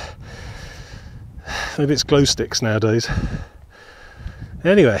time. Maybe it's glow sticks nowadays.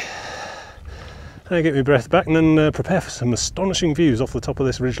 Anyway, I get my breath back and then prepare for some astonishing views off the top of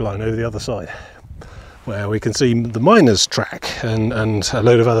this ridgeline over the other side, where we can see the miners' track and a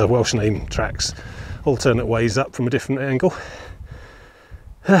load of other Welsh name tracks, alternate ways up from a different angle.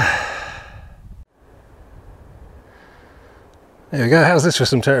 There we go, how's this for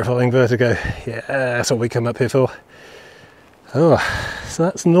some terrifying vertigo? Yeah, that's what we come up here for. Oh, so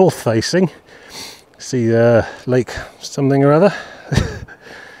that's north facing. See lake something or other.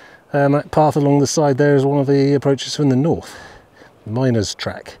 And that path along the side there is one of the approaches from the north, the miners'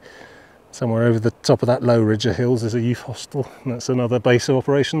 track. Somewhere over the top of that low ridge of hills is a youth hostel, and that's another base of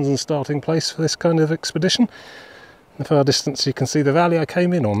operations and starting place for this kind of expedition. In the far distance you can see the valley I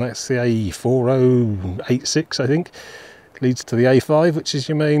came in on, that's the A4086 I think. It leads to the A5, which is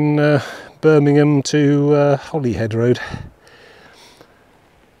your main Birmingham to Holyhead road.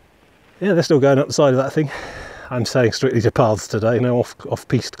 Yeah, they're still going up the side of that thing. I'm staying strictly to paths today, no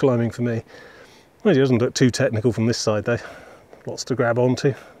off-piste climbing for me. Well, it doesn't look too technical from this side though. Lots to grab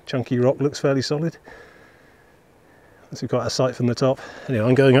onto. Chunky rock looks fairly solid. That's quite a sight from the top. Anyway,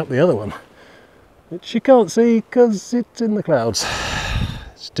 I'm going up the other one, which you can't see because it's in the clouds.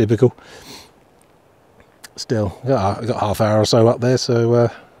 It's typical. Still, I've got half hour or so up there, so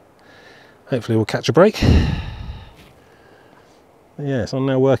hopefully we'll catch a break. Yes, I'm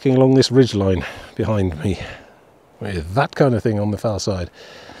now working along this ridge line behind me, with that kind of thing on the far side.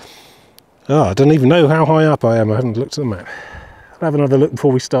 Oh, I don't even know how high up I am, I haven't looked at the map. I'll have another look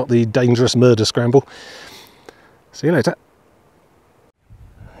before we start the dangerous murder scramble. See you later.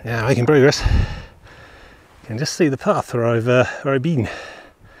 Yeah, making progress. You can just see the path where I've been.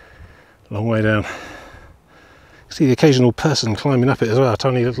 Long way down. See the occasional person climbing up it as well, a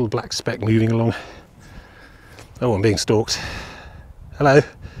tiny little black speck moving along. Oh, I'm being stalked. Hello,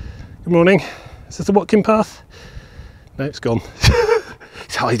 good morning. Is this the Watkin path? No, it's gone.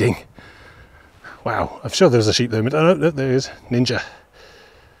 It's hiding. Wow, I'm sure there was a sheep there. Oh, no, there he is. Ninja.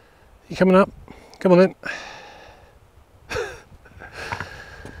 You coming up? Come on then.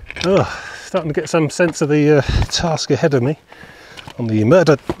 Oh, starting to get some sense of the task ahead of me on the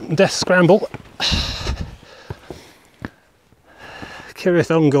murder death scramble. Cirith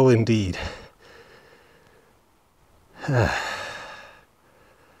Ungol indeed.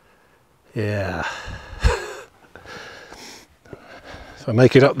 Yeah. If I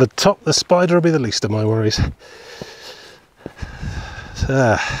make it up the top, the spider will be the least of my worries. See,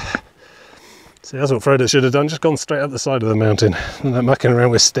 that's what Frodo should have done, just gone straight up the side of the mountain and not mucking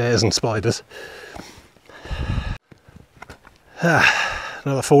around with stairs and spiders.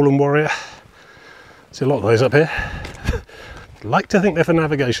 Another fallen warrior. See a lot of those up here. Like to think they're for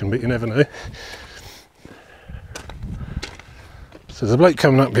navigation, but you never know. So there's a bloke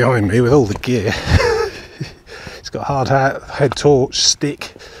coming up behind me with all the gear. He's got a hard hat, head torch,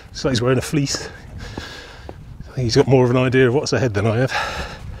 stick. Looks like he's wearing a fleece. I think he's got more of an idea of what's ahead than I have.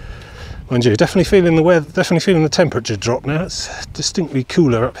 Mind you, definitely feeling the weather, definitely feeling the temperature drop now. It's distinctly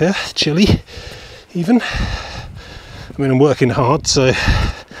cooler up here, chilly even. I mean, I'm working hard, so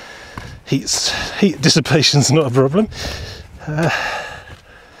heat dissipation's not a problem.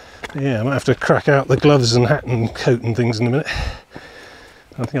 Yeah, I might have to crack out the gloves and hat and coat and things in a minute.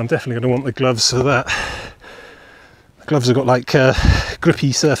 I think I'm definitely going to want the gloves for that. The gloves have got like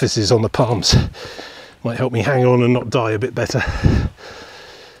grippy surfaces on the palms. Might help me hang on and not die a bit better.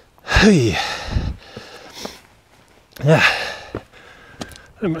 Hey. Yeah,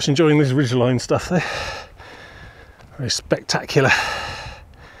 very much enjoying this ridgeline stuff there. Very spectacular.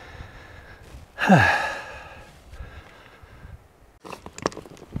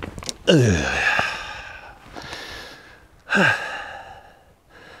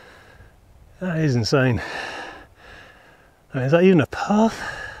 That is insane. I mean, is that even a path?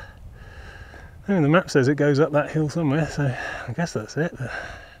 I mean, the map says it goes up that hill somewhere, so I guess that's it. But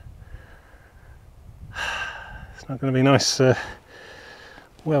it's not going to be nice,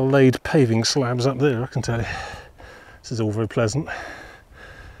 well-laid paving slabs up there, I can tell you. This is all very pleasant.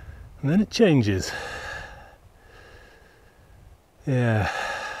 And then it changes. Yeah,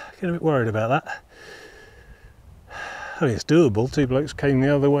 getting a bit worried about that. I mean, it's doable. Two blokes came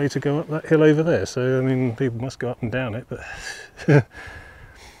the other way to go up that hill over there, so I mean, people must go up and down it, but how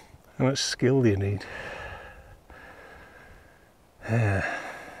much skill do you need? Yeah.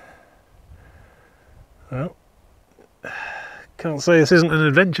 Well, can't say this isn't an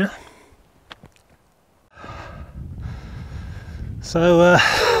adventure. So,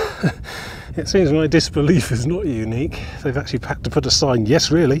 it seems my disbelief is not unique. They've actually had to put a sign, yes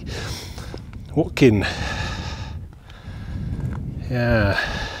really, Watkin. Yeah.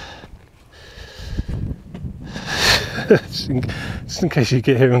 just in case you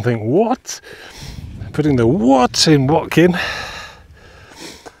get here and think, what? Putting the what in Watkin.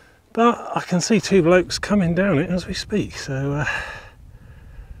 But I can see two blokes coming down it as we speak, so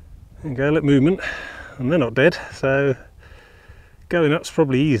there you go, look, movement, and they're not dead, so going up's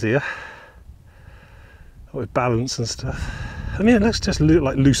probably easier with balance and stuff. I mean, it looks just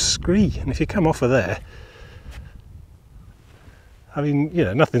like loose scree, and if you come off of there, I mean, you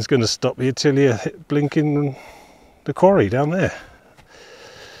know, nothing's going to stop you till you hit blinking the quarry down there.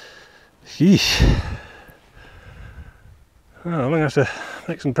 Yeesh. Well, I'm going to have to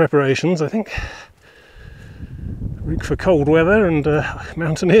make some preparations, I think. Rig for cold weather and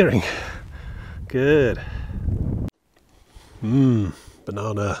mountaineering. Good.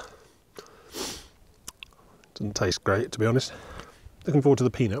 Banana. Doesn't taste great, to be honest. Looking forward to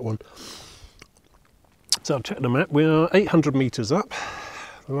the peanut one. So I've checked the map. We are 800 metres up.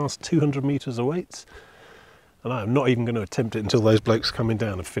 The last 200 metres awaits. And I'm not even going to attempt it until those blokes coming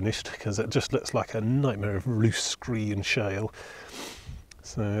down have finished, because it just looks like a nightmare of loose scree and shale.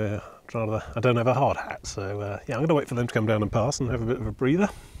 So I don't have a hard hat, so yeah, I'm going to wait for them to come down and pass and have a bit of a breather.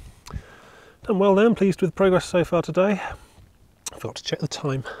 Done well then, pleased with progress so far today. I forgot to check the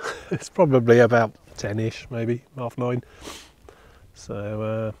time. It's probably about 10ish, maybe, 9:30.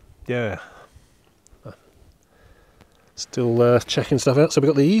 So yeah. Still checking stuff out. So we've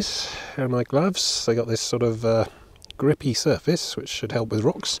got these, here are my gloves. They got this sort of grippy surface which should help with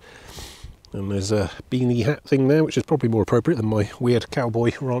rocks. And there's a beanie hat thing there, which is probably more appropriate than my weird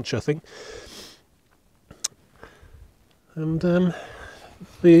cowboy rancher thing. And the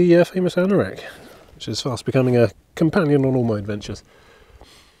famous anorak, which is fast becoming a companion on all my adventures.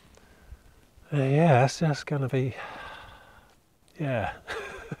 Yeah, that's just going to be... yeah.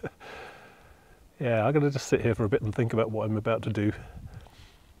 Yeah, I'm going to just sit here for a bit and think about what I'm about to do.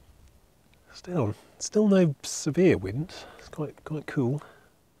 Still no severe wind. It's quite cool.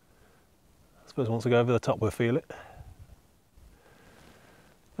 I suppose once I go over the top we'll feel it.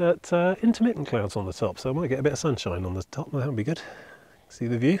 But intermittent clouds on the top, so I might get a bit of sunshine on the top. That would be good. See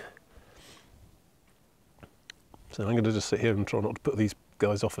the view. So I'm going to just sit here and try not to put these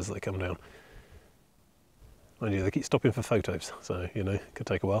guys off as they come down. Mind you, they keep stopping for photos, so you know, it could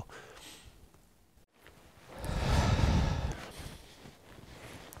take a while.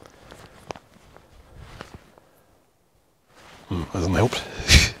 Hasn't helped.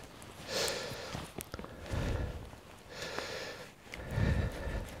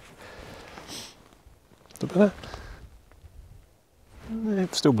 Still better?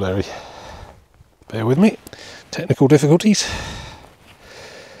 It's still blurry. Bear with me. Technical difficulties.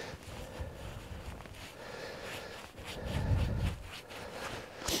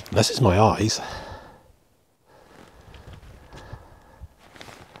 Unless it's my eyes.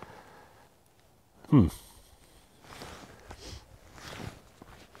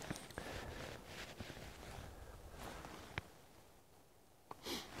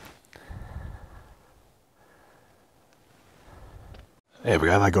 There we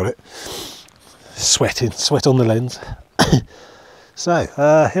go, I got it. Sweat on the lens. So,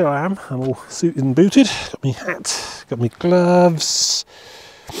 here I am, I'm all suited and booted. Got my hat, got my gloves,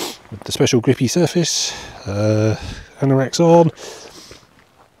 with the special grippy surface, anoraks on.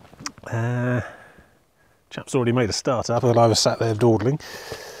 Chap's already made a start up, and I was sat there dawdling.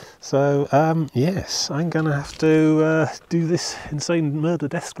 So yes, I'm going to have to do this insane murder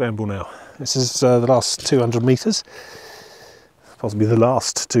death scramble now. This is the last 200 metres, possibly the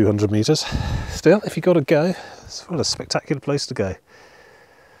last 200 metres. Still, if you've got to go, it's what a spectacular place to go.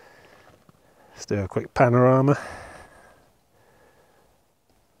 Let's do a quick panorama.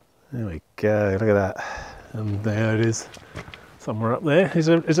 There we go, look at that. And there it is. Somewhere up there is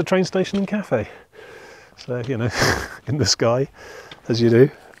a train station and cafe. So, you know, in the sky, as you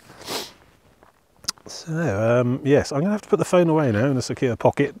do. So, yes, I'm going to have to put the phone away now in a secure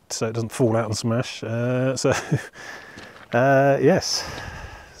pocket so it doesn't fall out and smash. Yes,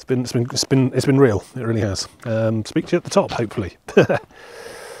 it's been real. It really has. Speak to you at the top, hopefully.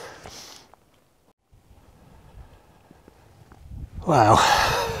 Wow.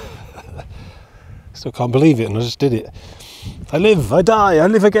 Still can't believe it, and I just did it. I live, I die, I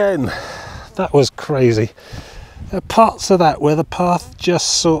live again. That was crazy. There are parts of that where the path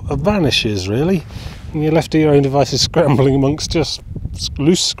just sort of vanishes, really, and you're left to your own devices scrambling amongst just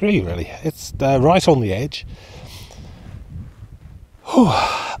loose scree, really. It's right on the edge. Whew.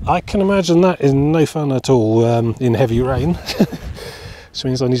 I can imagine that is no fun at all in heavy rain, which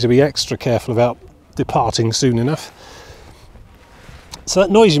means I need to be extra careful about departing soon enough. So that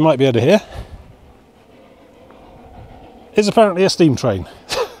noise you might be able to hear is apparently a steam train.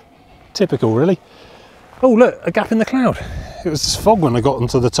 Typical, really. Oh look, a gap in the cloud. It was just fog when I got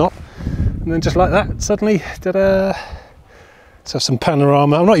onto the top, and then just like that, suddenly, ta-da! Let's have some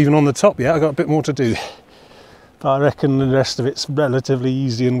panorama. I'm not even on the top yet, I've got a bit more to do. But I reckon the rest of it's relatively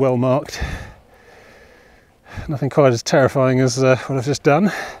easy and well marked. Nothing quite as terrifying as what I've just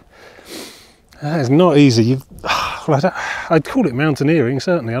done. It's not easy. Well, I'd call it mountaineering,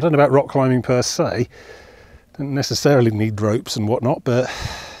 certainly. I don't know about rock climbing per se. Don't necessarily need ropes and whatnot, but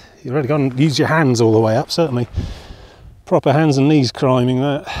you've really got to use your hands all the way up, certainly. Proper hands and knees climbing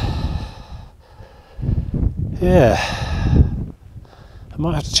that. Yeah. I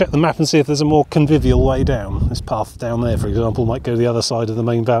might have to check the map and see if there's a more convivial way down. This path down there, for example, might go the other side of the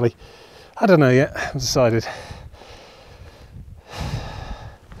main valley. I don't know yet, I've decided.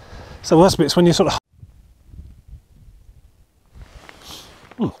 So the worst bit's when you sort of...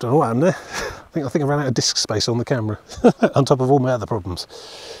 don't know what happened there. I think I ran out of disk space on the camera, on top of all my other problems.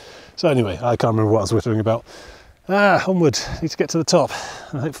 So anyway, I can't remember what I was whittering about. Onward, need to get to the top.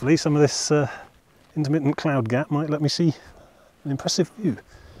 And hopefully some of this intermittent cloud gap might let me see an impressive view.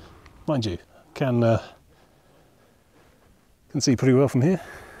 Mind you, can see pretty well from here.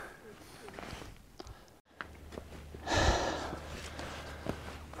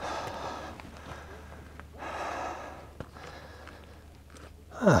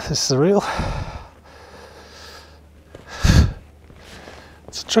 This is surreal.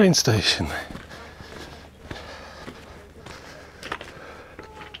 It's a train station.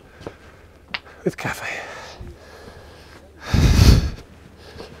 With cafe.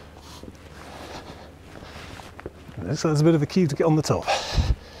 So there's a bit of a queue to get on the top.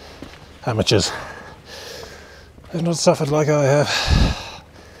 Amateurs. They've not suffered like I have.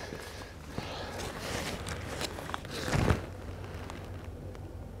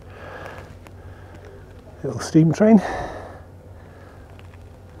 Little steam train.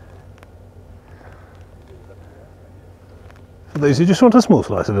 For those who just want a small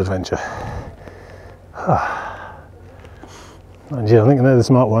slice of adventure. And yeah, I think they're the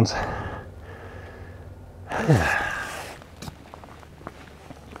smart ones.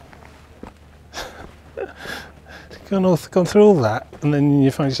 Gone through all that, and then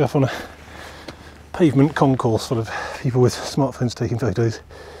you find yourself on a pavement concourse full of people with smartphones taking photos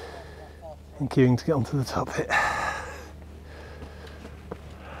and queuing to get onto the top bit.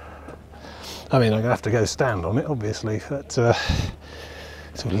 I mean, I'm going to have to go stand on it, obviously, but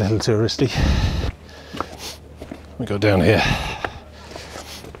it's a little touristy. We go down here.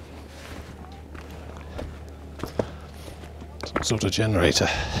 Some sort of generator.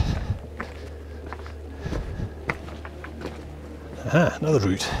 Aha, another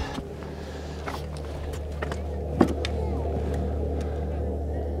route.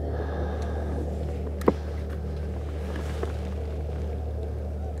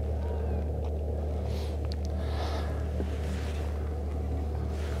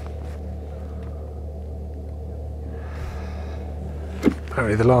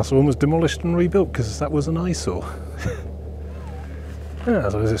 Apparently the last one was demolished and rebuilt because that was an eyesore. I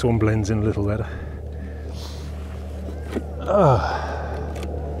suppose this one blends in a little better.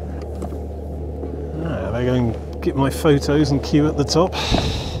 I'm going to get my photos and queue at the top.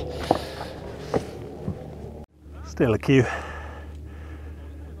 Still a queue.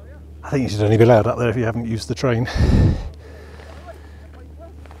 I think you should only be allowed up there if you haven't used the train.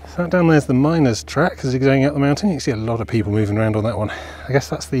 So that down there's the miners' track as you're going up the mountain. You can see a lot of people moving around on that one. I guess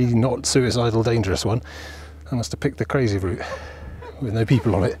that's the not suicidal dangerous one. I must have picked the crazy route with no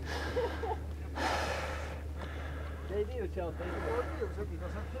people on it.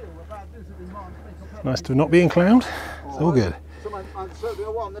 Nice to not be in cloud. It's all good.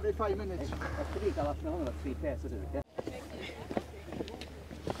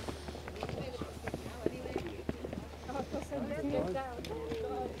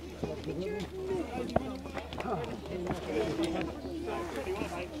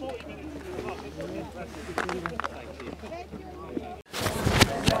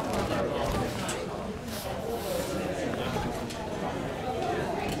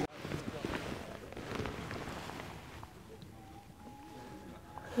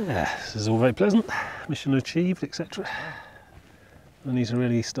 Yeah, this is all very pleasant. Mission achieved, etc. I need to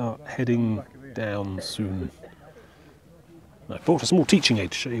really start heading down soon. I brought a small teaching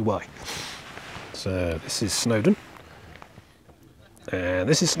aid to show you why. So this is Snowdon, and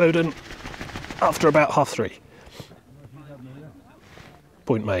this is Snowdon after about 3:30.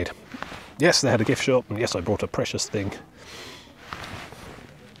 Point made. Yes, they had a gift shop, and yes, I brought a precious thing.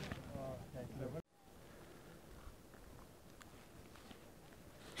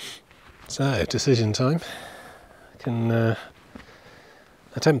 So, decision time. I can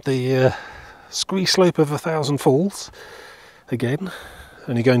attempt the scree slope of 1,000 falls again.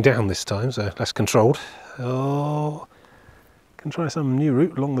 Only going down this time, so less controlled. Oh, can try some new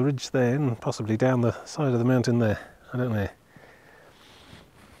route along the ridge there and possibly down the side of the mountain there. I don't know.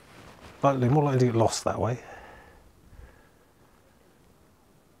 More likely to get lost that way.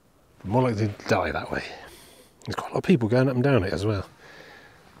 More likely to die that way. There's quite a lot of people going up and down it as well.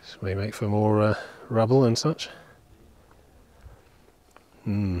 This may make for more rubble and such.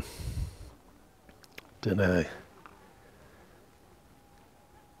 Don't know.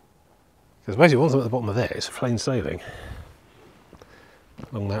 Because basically once I'm at the bottom of there, it's plain sailing.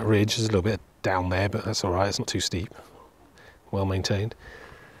 Along that ridge, there's a little bit down there, but that's alright, it's not too steep. Well maintained.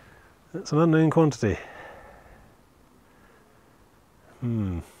 That's an unknown quantity.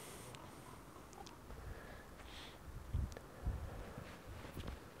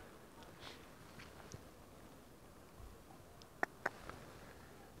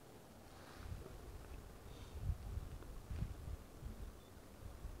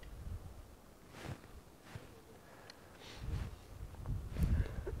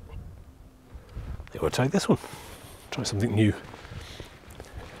 We'll take this one, try something new,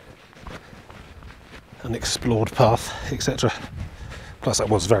 an explored path, etc. Plus that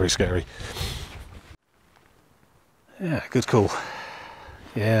was very scary. Yeah, good call.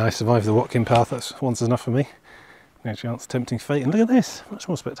 Yeah, I survived the Watkin path, that's once enough for me. No chance of tempting fate, and look at this, much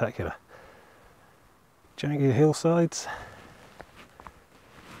more spectacular. Jagged hillsides,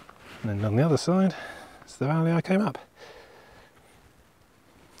 and then on the other side, it's the valley I came up.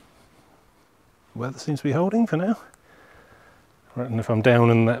 Weather seems to be holding for now. I reckon if I'm down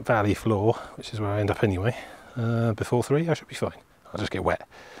in that valley floor, which is where I end up anyway, before 3 I should be fine. I'll just get wet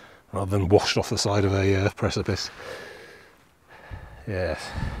rather than washed off the side of a precipice. Yes.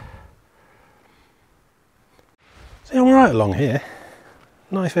 See, I'm right along here.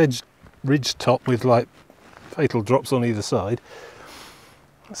 Knife edge ridge top with like fatal drops on either side.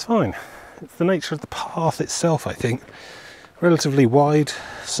 That's fine. It's the nature of the path itself, I think. Relatively wide,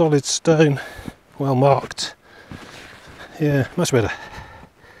 solid stone. Well marked. Yeah, much better.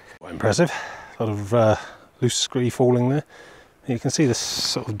 Quite impressive. A lot of loose scree falling there. You can see this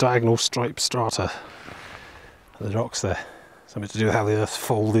sort of diagonal stripe strata of the rocks there. Something to do with how the earth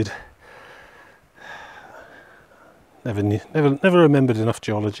folded. Never remembered enough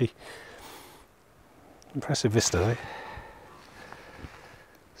geology. Impressive vista though.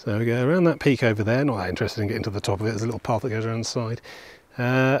 So we go around that peak over there, not that interested in getting to the top of it, there's a little path that goes around the side.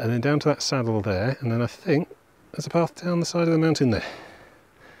 And then down to that saddle there, and then I think there's a path down the side of the mountain there.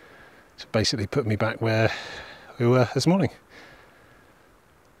 So basically put me back where we were this morning.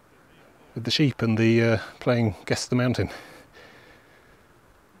 With the sheep and the playing Guess the Mountain.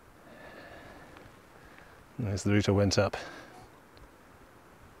 And there's the route I went up.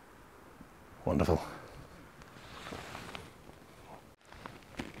 Wonderful.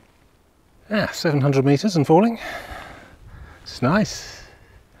 700 metres and falling. It's nice.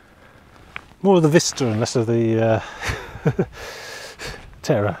 More of the vista and less of the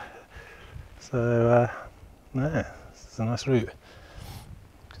terror. So, yeah, it's a nice route. You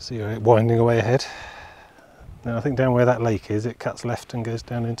can see it winding away ahead. Now I think down where that lake is, it cuts left and goes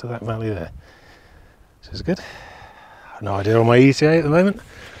down into that valley there. Which is good. I have no idea on my ETA at the moment.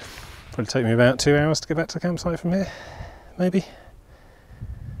 Probably take me about 2 hours to get back to the campsite from here, maybe.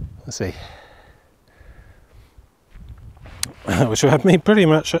 Let's see. Which will have me pretty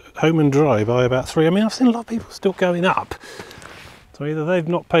much at home and dry by about 3. I mean, I've seen a lot of people still going up. So either they've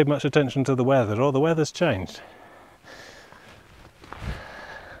not paid much attention to the weather or the weather's changed.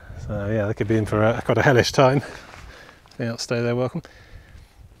 So yeah, they could be in for quite a hellish time. They ought to stay there welcome.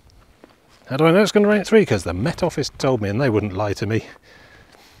 How do I know it's going to rain at 3? Because the Met Office told me, and they wouldn't lie to me.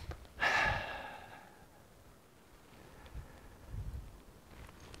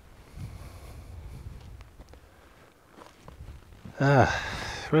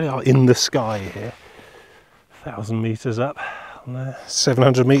 Really are in the sky here. 1,000 metres up, and there,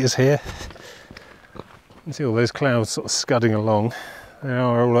 700 metres here. You can see all those clouds sort of scudding along. They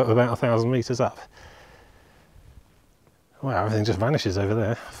are all at about 1,000 metres up. Wow, everything just vanishes over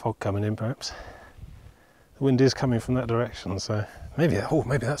there. Fog coming in, perhaps. The wind is coming from that direction, so maybe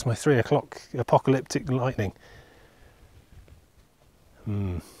that's my 3 o'clock apocalyptic lightning.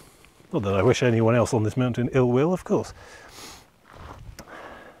 Not that I wish anyone else on this mountain ill will, of course.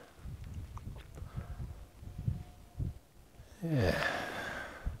 Yeah.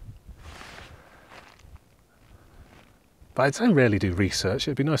 But I rarely do research.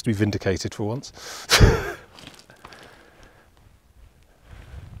 It'd be nice to be vindicated for once.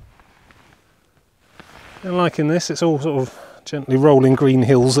 And like in this, it's all sort of gently rolling green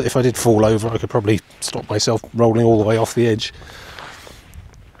hills that if I did fall over, I could probably stop myself rolling all the way off the edge.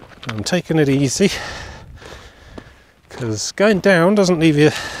 I'm taking it easy, because going down doesn't leave you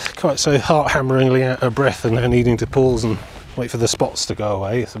quite so heart-hammeringly out of breath and needing to pause and wait for the spots to go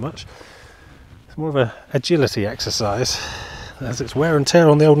away so much. It's more of an agility exercise, as it's wear and tear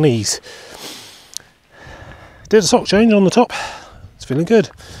on the old knees. Did a sock change on the top. It's feeling good.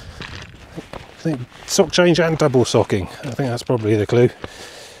 I think sock change and double socking. I think that's probably the clue.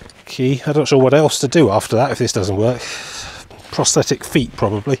 Key. I'm not sure what else to do after that if this doesn't work. Prosthetic feet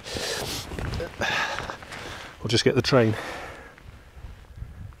probably. Or just get the train.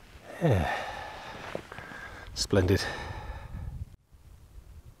 Yeah. Splendid.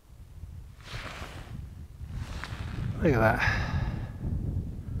 Look at that.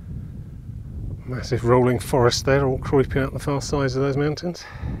 Massive rolling forest there, all creeping out the far sides of those mountains.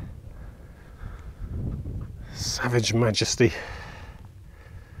 Savage majesty.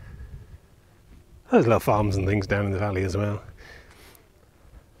 There's little farms and things down in the valley as well.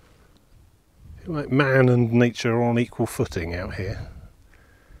 I feel like man and nature are on equal footing out here.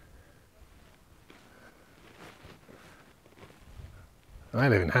 I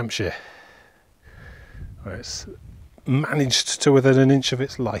live in Hampshire, where it's managed to within an inch of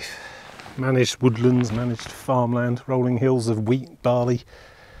its life. Managed woodlands, managed farmland, rolling hills of wheat, barley,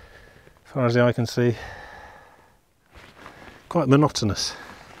 as far as the eye can see. Quite monotonous.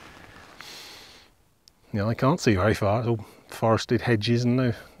 Yeah, I can't see very far. It's all forested hedges and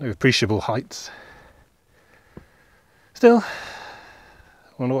no appreciable heights. Still,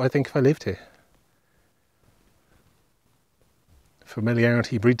 I wonder what I think if I lived here.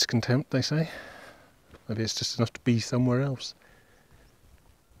 Familiarity breeds contempt, they say. Maybe it's just enough to be somewhere else.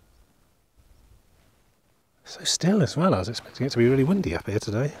 So still as well. I was expecting it to be really windy up here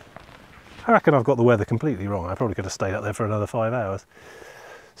today. I reckon I've got the weather completely wrong. I probably could have stayed up there for another 5 hours.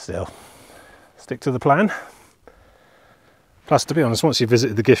 Still, stick to the plan. Plus, to be honest, once you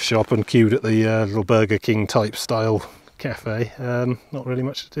visited the gift shop and queued at the little Burger King type style cafe, not really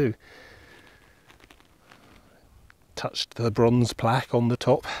much to do. Touched the bronze plaque on the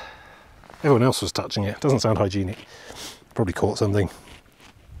top. Everyone else was touching it. Doesn't sound hygienic. Probably caught something.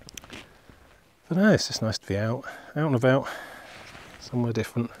 But no, it's just nice to be out and about, somewhere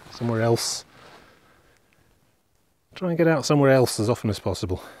different, somewhere else. Try and get out somewhere else as often as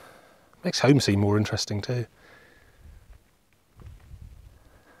possible. Makes home seem more interesting too.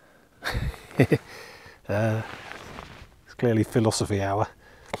 It's clearly philosophy hour.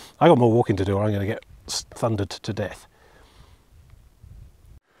 I got more walking to do or I'm going to get thundered to death.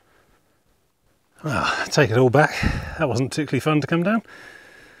 Take it all back. That wasn't particularly fun to come down.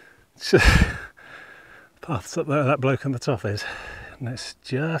 Paths up there, that bloke on the top is, and it's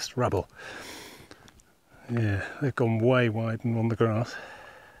just rubble. Yeah, they've gone way wide and on the grass.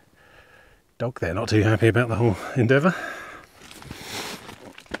 Dog there, not too happy about the whole endeavour.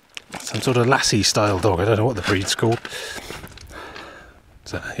 Some sort of lassie style dog, I don't know what the breed's called.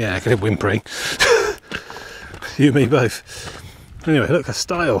 So yeah, I get it whimpering. You and me both. Anyway, look, a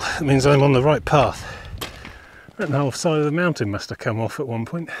stile. That means I'm on the right path. The whole side of the mountain must have come off at one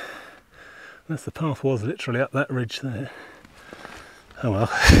point. Unless the path was literally up that ridge there. Oh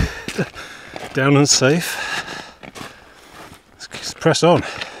well. Down and safe. Let's press on.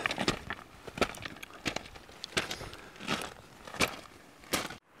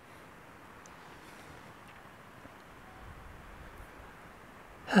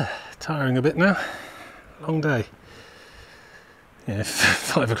 tiring a bit now. Long day. Yeah,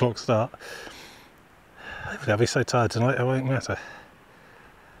 5 o'clock start. Hopefully I'll be so tired tonight it won't matter.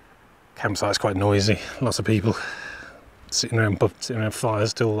 Campsite's quite noisy, lots of people sitting around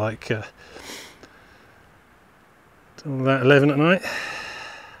fires till like till about 11 at night.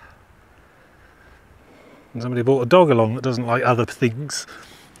 And somebody brought a dog along that doesn't like other things,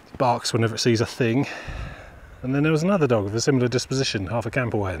 barks whenever it sees a thing. And then there was another dog with a similar disposition half a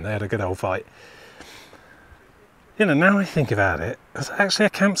camp away, and they had a good old fight. You know, now I think about it, was it actually a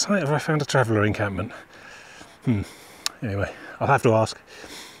campsite or have I found a traveller encampment? Anyway, I'll have to ask.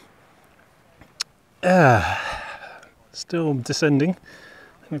 Still descending.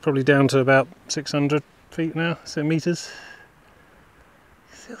 I think probably down to about 600 feet now, meters.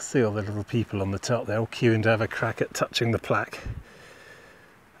 Still see all the little people on the top there, all queuing to have a crack at touching the plaque.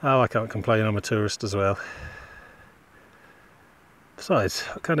 Oh, I can't complain, I'm a tourist as well. Besides,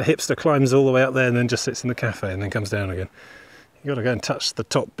 what kind of hipster climbs all the way up there and then just sits in the cafe and then comes down again? You've got to go and touch the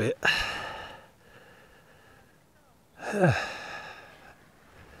top bit.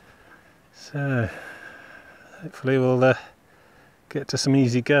 So, hopefully we'll get to some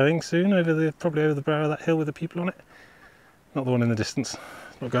easy going soon, probably over the brow of that hill with the people on it. Not the one in the distance,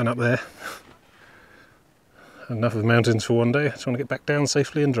 not going up there. Enough of mountains for one day, I just want to get back down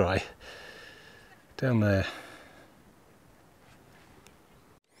safely and dry. Down there.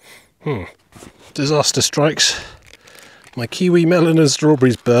 Disaster strikes. My kiwi melon and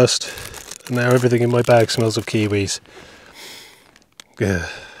strawberries burst, and now everything in my bag smells of kiwis.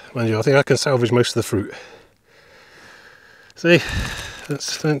 Mind you, I think I can salvage most of the fruit. See,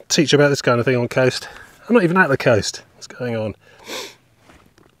 don't teach you about this kind of thing on coast. I'm not even at the coast. What's going on?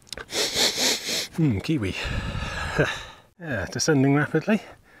 Kiwi. Yeah, descending rapidly.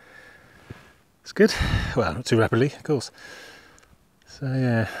 It's good. Well, not too rapidly, of course. So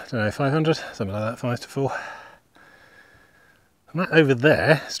yeah, I don't know, 500, something like that, 5 to 4. And that over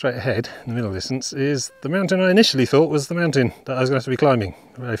there, straight ahead, in the middle distance, is the mountain I initially thought was the mountain that I was going to be climbing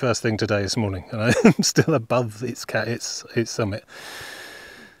the very first thing today, this morning. And I'm still above its summit.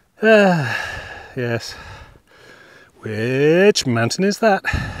 Yes. Which mountain is that?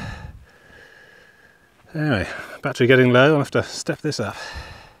 Anyway, battery getting low, I'll have to step this up.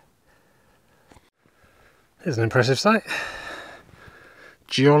 Here's an impressive sight.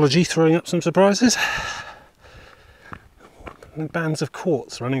 Geology throwing up some surprises. And bands of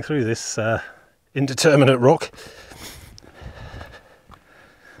quartz running through this indeterminate rock.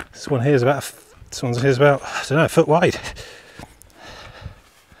 This one here is about, I don't know, a foot wide.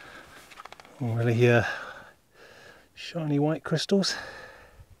 Really shiny white crystals.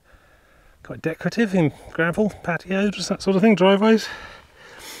 Quite decorative in gravel, patios, that sort of thing, driveways.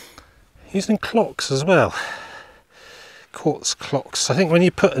 Used in clocks as well. Quartz clocks. I think when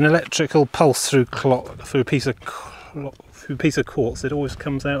you put an electrical pulse through a piece of quartz, it always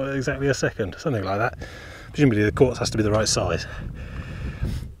comes out at exactly a second, something like that. Presumably the quartz has to be the right size.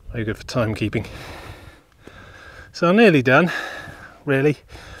 Very good for timekeeping. So I'm nearly done, really.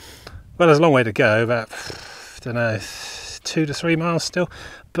 Well, there's a long way to go, about, I don't know, 2 to 3 miles still.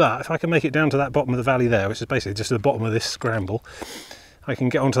 But if I can make it down to that bottom of the valley there, which is basically just the bottom of this scramble, I can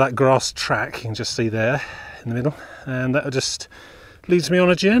get onto that grass track you can just see there in the middle, and that just leads me on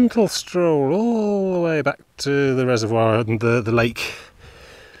a gentle stroll all the way back to the reservoir and the lake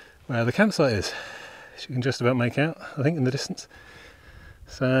where the campsite is, which you can just about make out, I think, in the distance.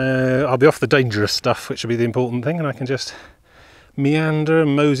 So I'll be off the dangerous stuff, which will be the important thing, and I can just meander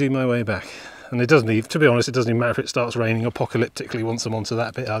and mosey my way back. And it doesn't even, to be honest, it doesn't even matter if it starts raining apocalyptically once I'm onto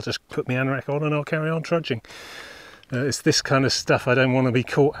that bit. I'll just put my anorak on and I'll carry on trudging. It's this kind of stuff I don't want to be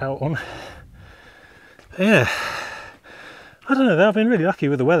caught out on. Yeah, I don't know though, I've been really lucky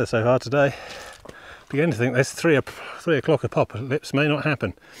with the weather so far today. Beginning to think this 3 o'clock apocalypse may not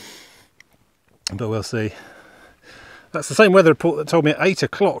happen, but we'll see. That's the same weather report that told me at 8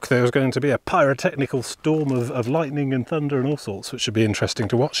 o'clock there was going to be a pyrotechnical storm of lightning and thunder and all sorts, which should be interesting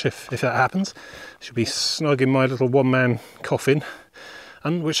to watch if that happens. Should be snug in my little one-man coffin,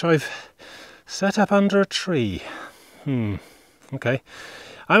 and which I've set up under a tree. Okay.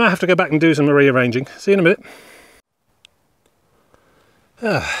 I might have to go back and do some rearranging. See you in a minute.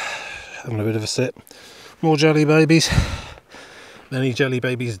 Having a bit of a sit. More jelly babies. Many jelly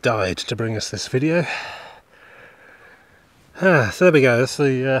babies died to bring us this video. So there we go, that's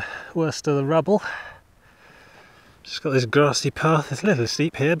the worst of the rubble. Just got this grassy path, it's a little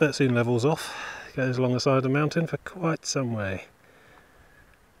steep here but it soon levels off. It goes along the side of the mountain for quite some way.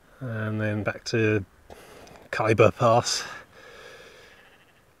 And then back to Khyber Pass.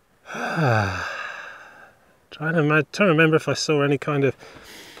 Trying to remember if I saw any kind of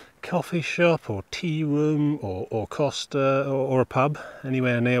coffee shop or tea room or Costa or a pub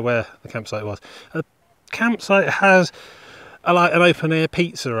anywhere near where the campsite was. The campsite has like an open air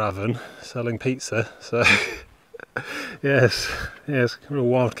pizza oven selling pizza, so yes, real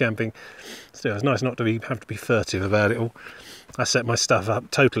wild camping. Still, it's nice not to have to be furtive about it all. I set my stuff up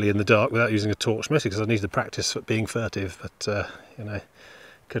totally in the dark without using a torch, mostly because I needed to practice at being furtive, but you know,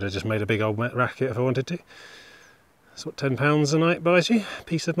 could have just made a big old racket if I wanted to. That's what £10 a night buys you,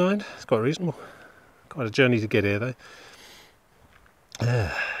 peace of mind. It's quite reasonable. Quite a journey to get here though.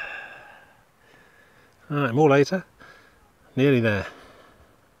 Alright, more later. Nearly there.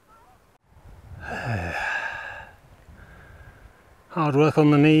 Hard work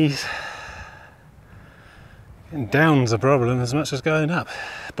on the knees. Getting down's a problem as much as going up.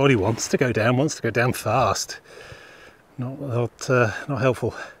 Body wants to go down fast. Not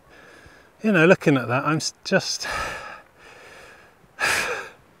helpful. You know, looking at that, I'm just...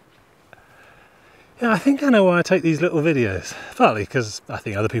 Yeah, I think I know why I take these little videos. Partly because I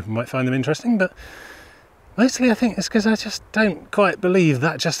think other people might find them interesting, but mostly I think it's because I just don't quite believe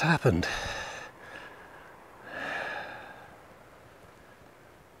that just happened.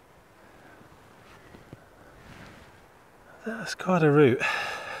 That's quite a route.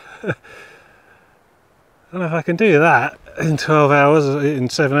 I don't know if I can do that in 12 hours, in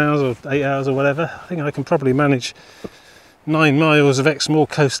 7 hours or 8 hours or whatever. I think I can probably manage 9 miles of Exmoor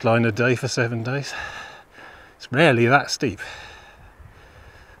coastline a day for 7 days. It's rarely that steep.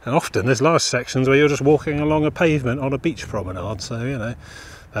 And often there's large sections where you're just walking along a pavement on a beach promenade, so you know,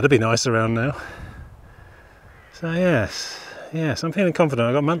 that'd be nice around now. So yes, I'm feeling confident.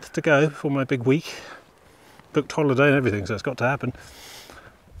 I've got a month to go for my big week. Booked holiday and everything, so it's got to happen.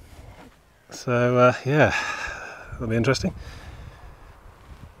 So yeah, that'll be interesting.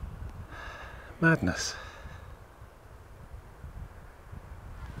 Madness.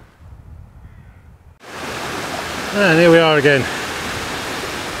 And here we are again,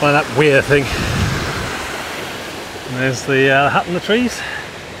 by that weir thing. And there's the hut and the trees.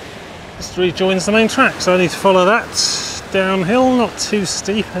 This rejoins the main track, so I need to follow that downhill, not too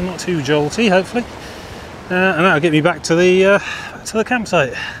steep and not too jolty, hopefully. And that'll get me back to the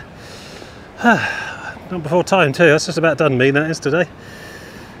campsite. Not before time too. That's just about done me, that is, today.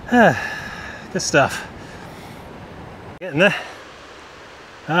 Good stuff. Getting there.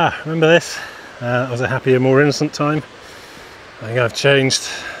 Remember this? That was a happier, more innocent time. I think I've changed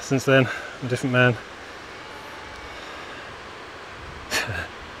since then. I'm a different man.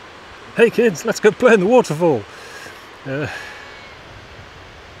 Hey kids, let's go play in the waterfall.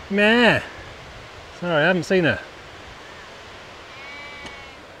 Meh. Sorry, I haven't seen her.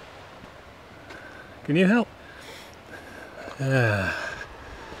 Can you help? Yeah,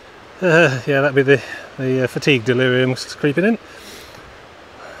 that'd be the fatigue delirium creeping in.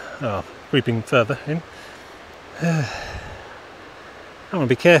 Oh, creeping further in. I want to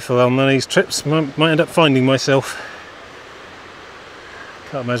be careful on these trips. Might end up finding myself.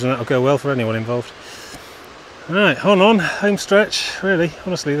 Can't imagine that'll go well for anyone involved. Right, on, home stretch. Really,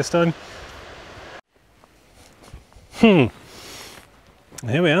 honestly, this time.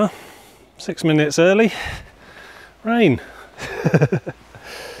 Here we are, 6 minutes early. Rain.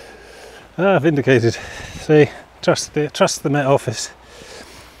 Vindicated. See, trust the Met Office.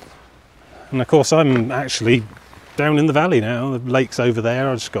 And of course I'm actually down in the valley now. The lake's over there.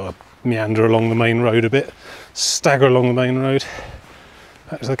 I've just got to meander along the main road a bit, stagger along the main road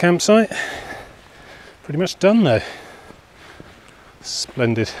back to the campsite. Pretty much done though.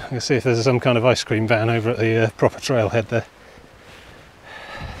 Splendid. I can see if there's some kind of ice cream van over at the proper trailhead there.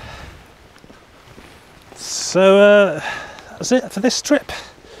 So that's it for this trip.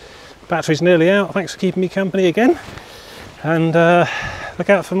 Battery's nearly out. Thanks for keeping me company again. And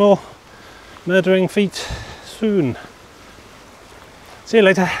look out for more murdering feet soon. See you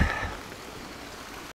later.